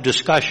will have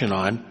discussion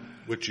on.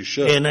 Which you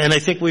should. And I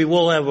think we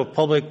will have a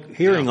public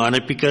hearing on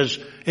it because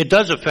it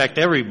does affect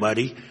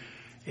everybody.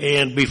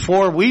 And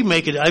before we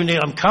make it,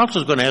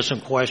 council's going to have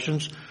some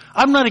questions.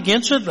 I'm not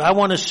against it. I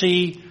want to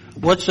see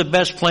what's the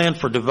best plan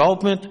for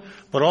development,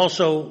 but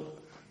also,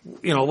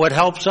 what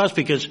helps us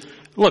because,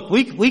 look,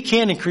 we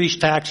can't increase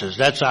taxes.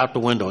 That's out the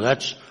window.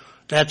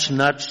 That's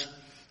nuts.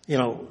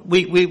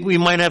 We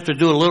might have to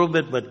do a little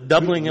bit, but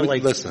doubling it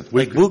like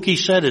Buki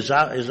said is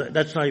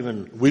that's not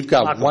even. We've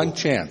got possible.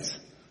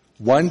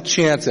 one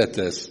chance at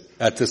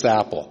this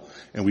apple,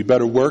 and we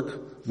better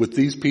work with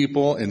these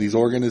people and these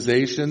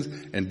organizations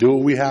and do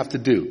what we have to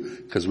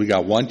do because we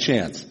got one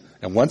chance.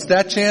 And once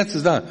that chance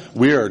is done,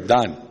 we are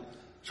done.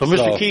 So,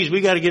 Mr. Keys,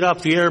 we got to get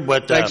off the air,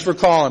 but thanks for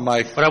calling,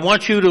 Mike. But I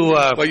want you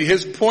to. But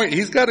his point,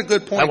 he's got a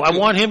good point. I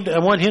want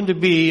him to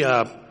be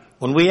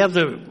when we have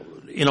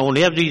when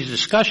we have these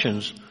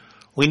discussions,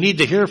 we need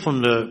to hear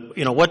from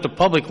what the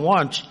public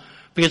wants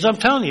because I'm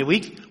telling you,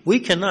 we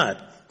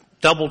cannot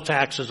double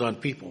taxes on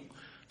people.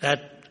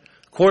 That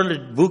according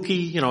to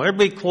Buki,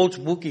 everybody quotes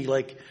Buki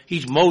like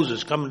he's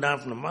Moses coming down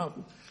from the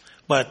mountain,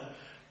 but.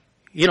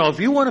 If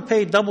you want to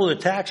pay double the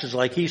taxes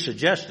like he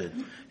suggested,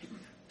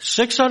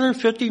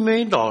 $650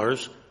 million,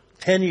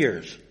 10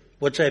 years.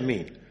 What's that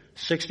mean?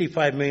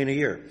 $65 million a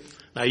year.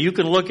 Now you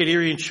can look at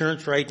Erie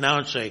Insurance right now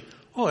and say,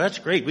 oh, that's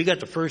great. We got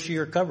the first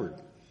year covered.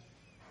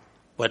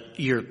 But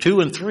year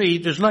 2 and 3,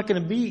 there's not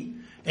going to be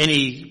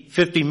any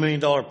 $50 million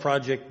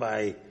project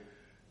by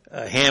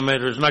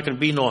Hammett. There's not going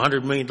to be no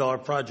 $100 million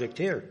project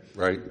here.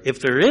 Right. If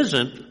there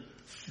isn't,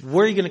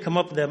 where are you going to come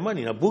up with that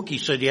money? Now Buki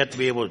said you have to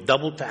be able to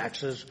double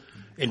taxes.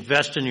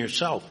 Invest in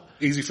yourself.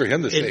 Easy for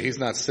him to say. He's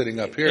not sitting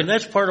up here. And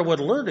that's part of what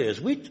LRTA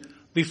is.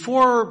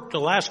 Before the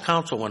last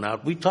council went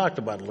out, we talked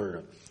about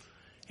LRTA.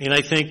 And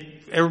I think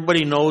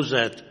everybody knows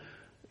that,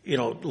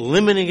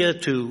 limiting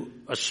it to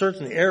a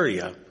certain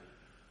area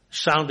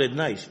sounded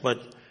nice.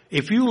 But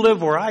if you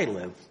live where I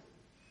live,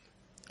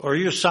 or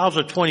you're south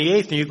of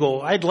 28th and you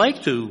go, I'd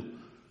like to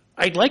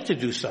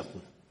do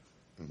something.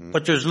 Mm-hmm.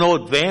 But there's no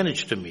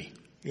advantage to me,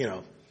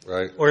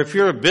 Right. Or if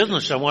you're a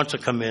business that wants to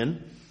come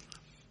in,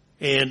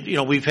 and,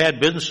 we've had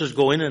businesses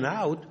go in and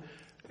out.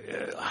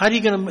 How are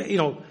you going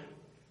to,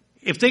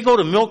 if they go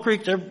to Mill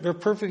Creek, they're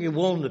perfectly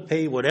willing to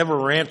pay whatever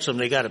ransom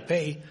they got to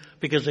pay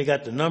because they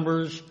got the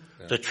numbers,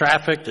 the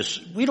traffic.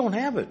 We don't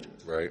have it.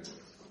 Right.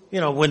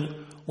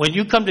 When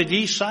you come to the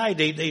east side,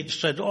 they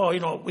said,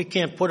 we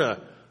can't put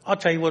I'll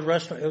tell you what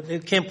restaurant, they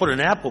can't put an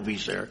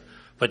Applebee's there,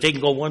 but they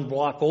can go one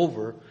block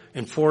over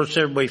and force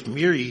everybody from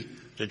Erie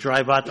to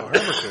drive out to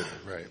Harvard.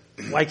 Right.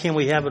 Why can't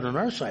we have it on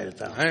our side of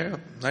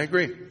town? I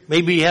agree.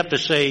 Maybe you have to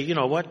say, you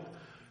know what?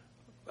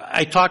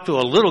 I talked to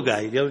a little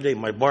guy the other day,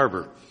 my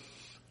barber,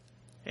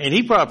 and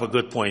he brought up a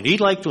good point.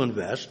 He'd like to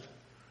invest,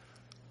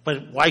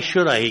 but why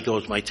should I? He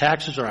goes, my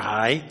taxes are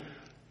high.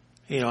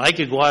 I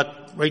could go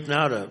out right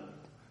now to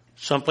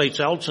someplace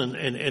else and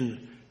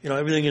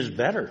everything is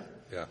better.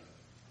 Yeah.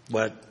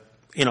 But,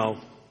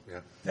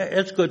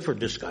 it's good for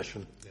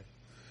discussion.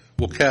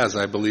 Well, Kaz,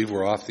 I believe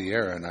we're off the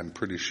air, and I'm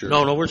pretty sure.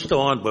 No, we're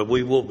still on, but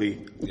we will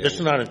be. Yeah, this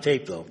is not on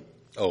tape, though.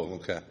 Oh,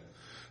 okay.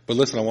 But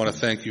listen, I want to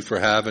thank you for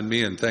having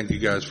me, and thank you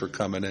guys for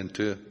coming in,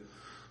 too.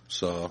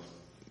 So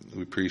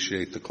we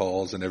appreciate the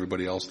calls and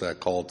everybody else that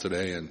called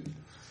today, and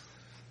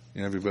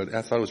everybody.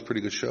 I thought it was a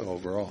pretty good show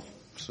overall.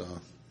 So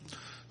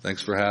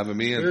thanks for having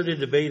me. And the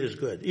debate is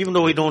good, even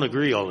though we don't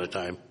agree all the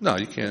time. No,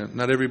 you can't.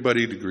 Not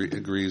everybody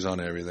agrees on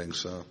everything,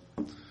 so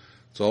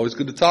it's always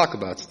good to talk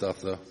about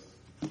stuff, though.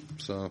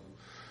 So.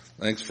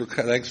 Thanks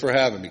for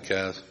having me,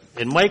 Kaz.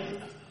 And Mike,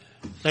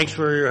 thanks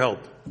for your help.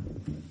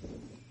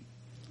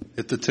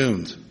 Hit the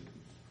tunes.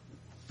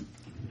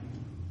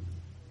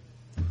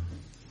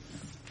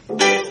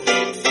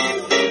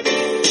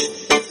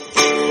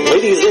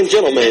 Ladies and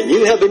gentlemen,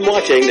 you have been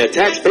watching the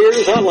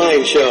Taxpayers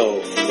Hotline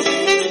Show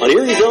on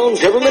Erie's own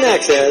Government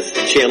Access,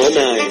 Channel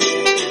 9.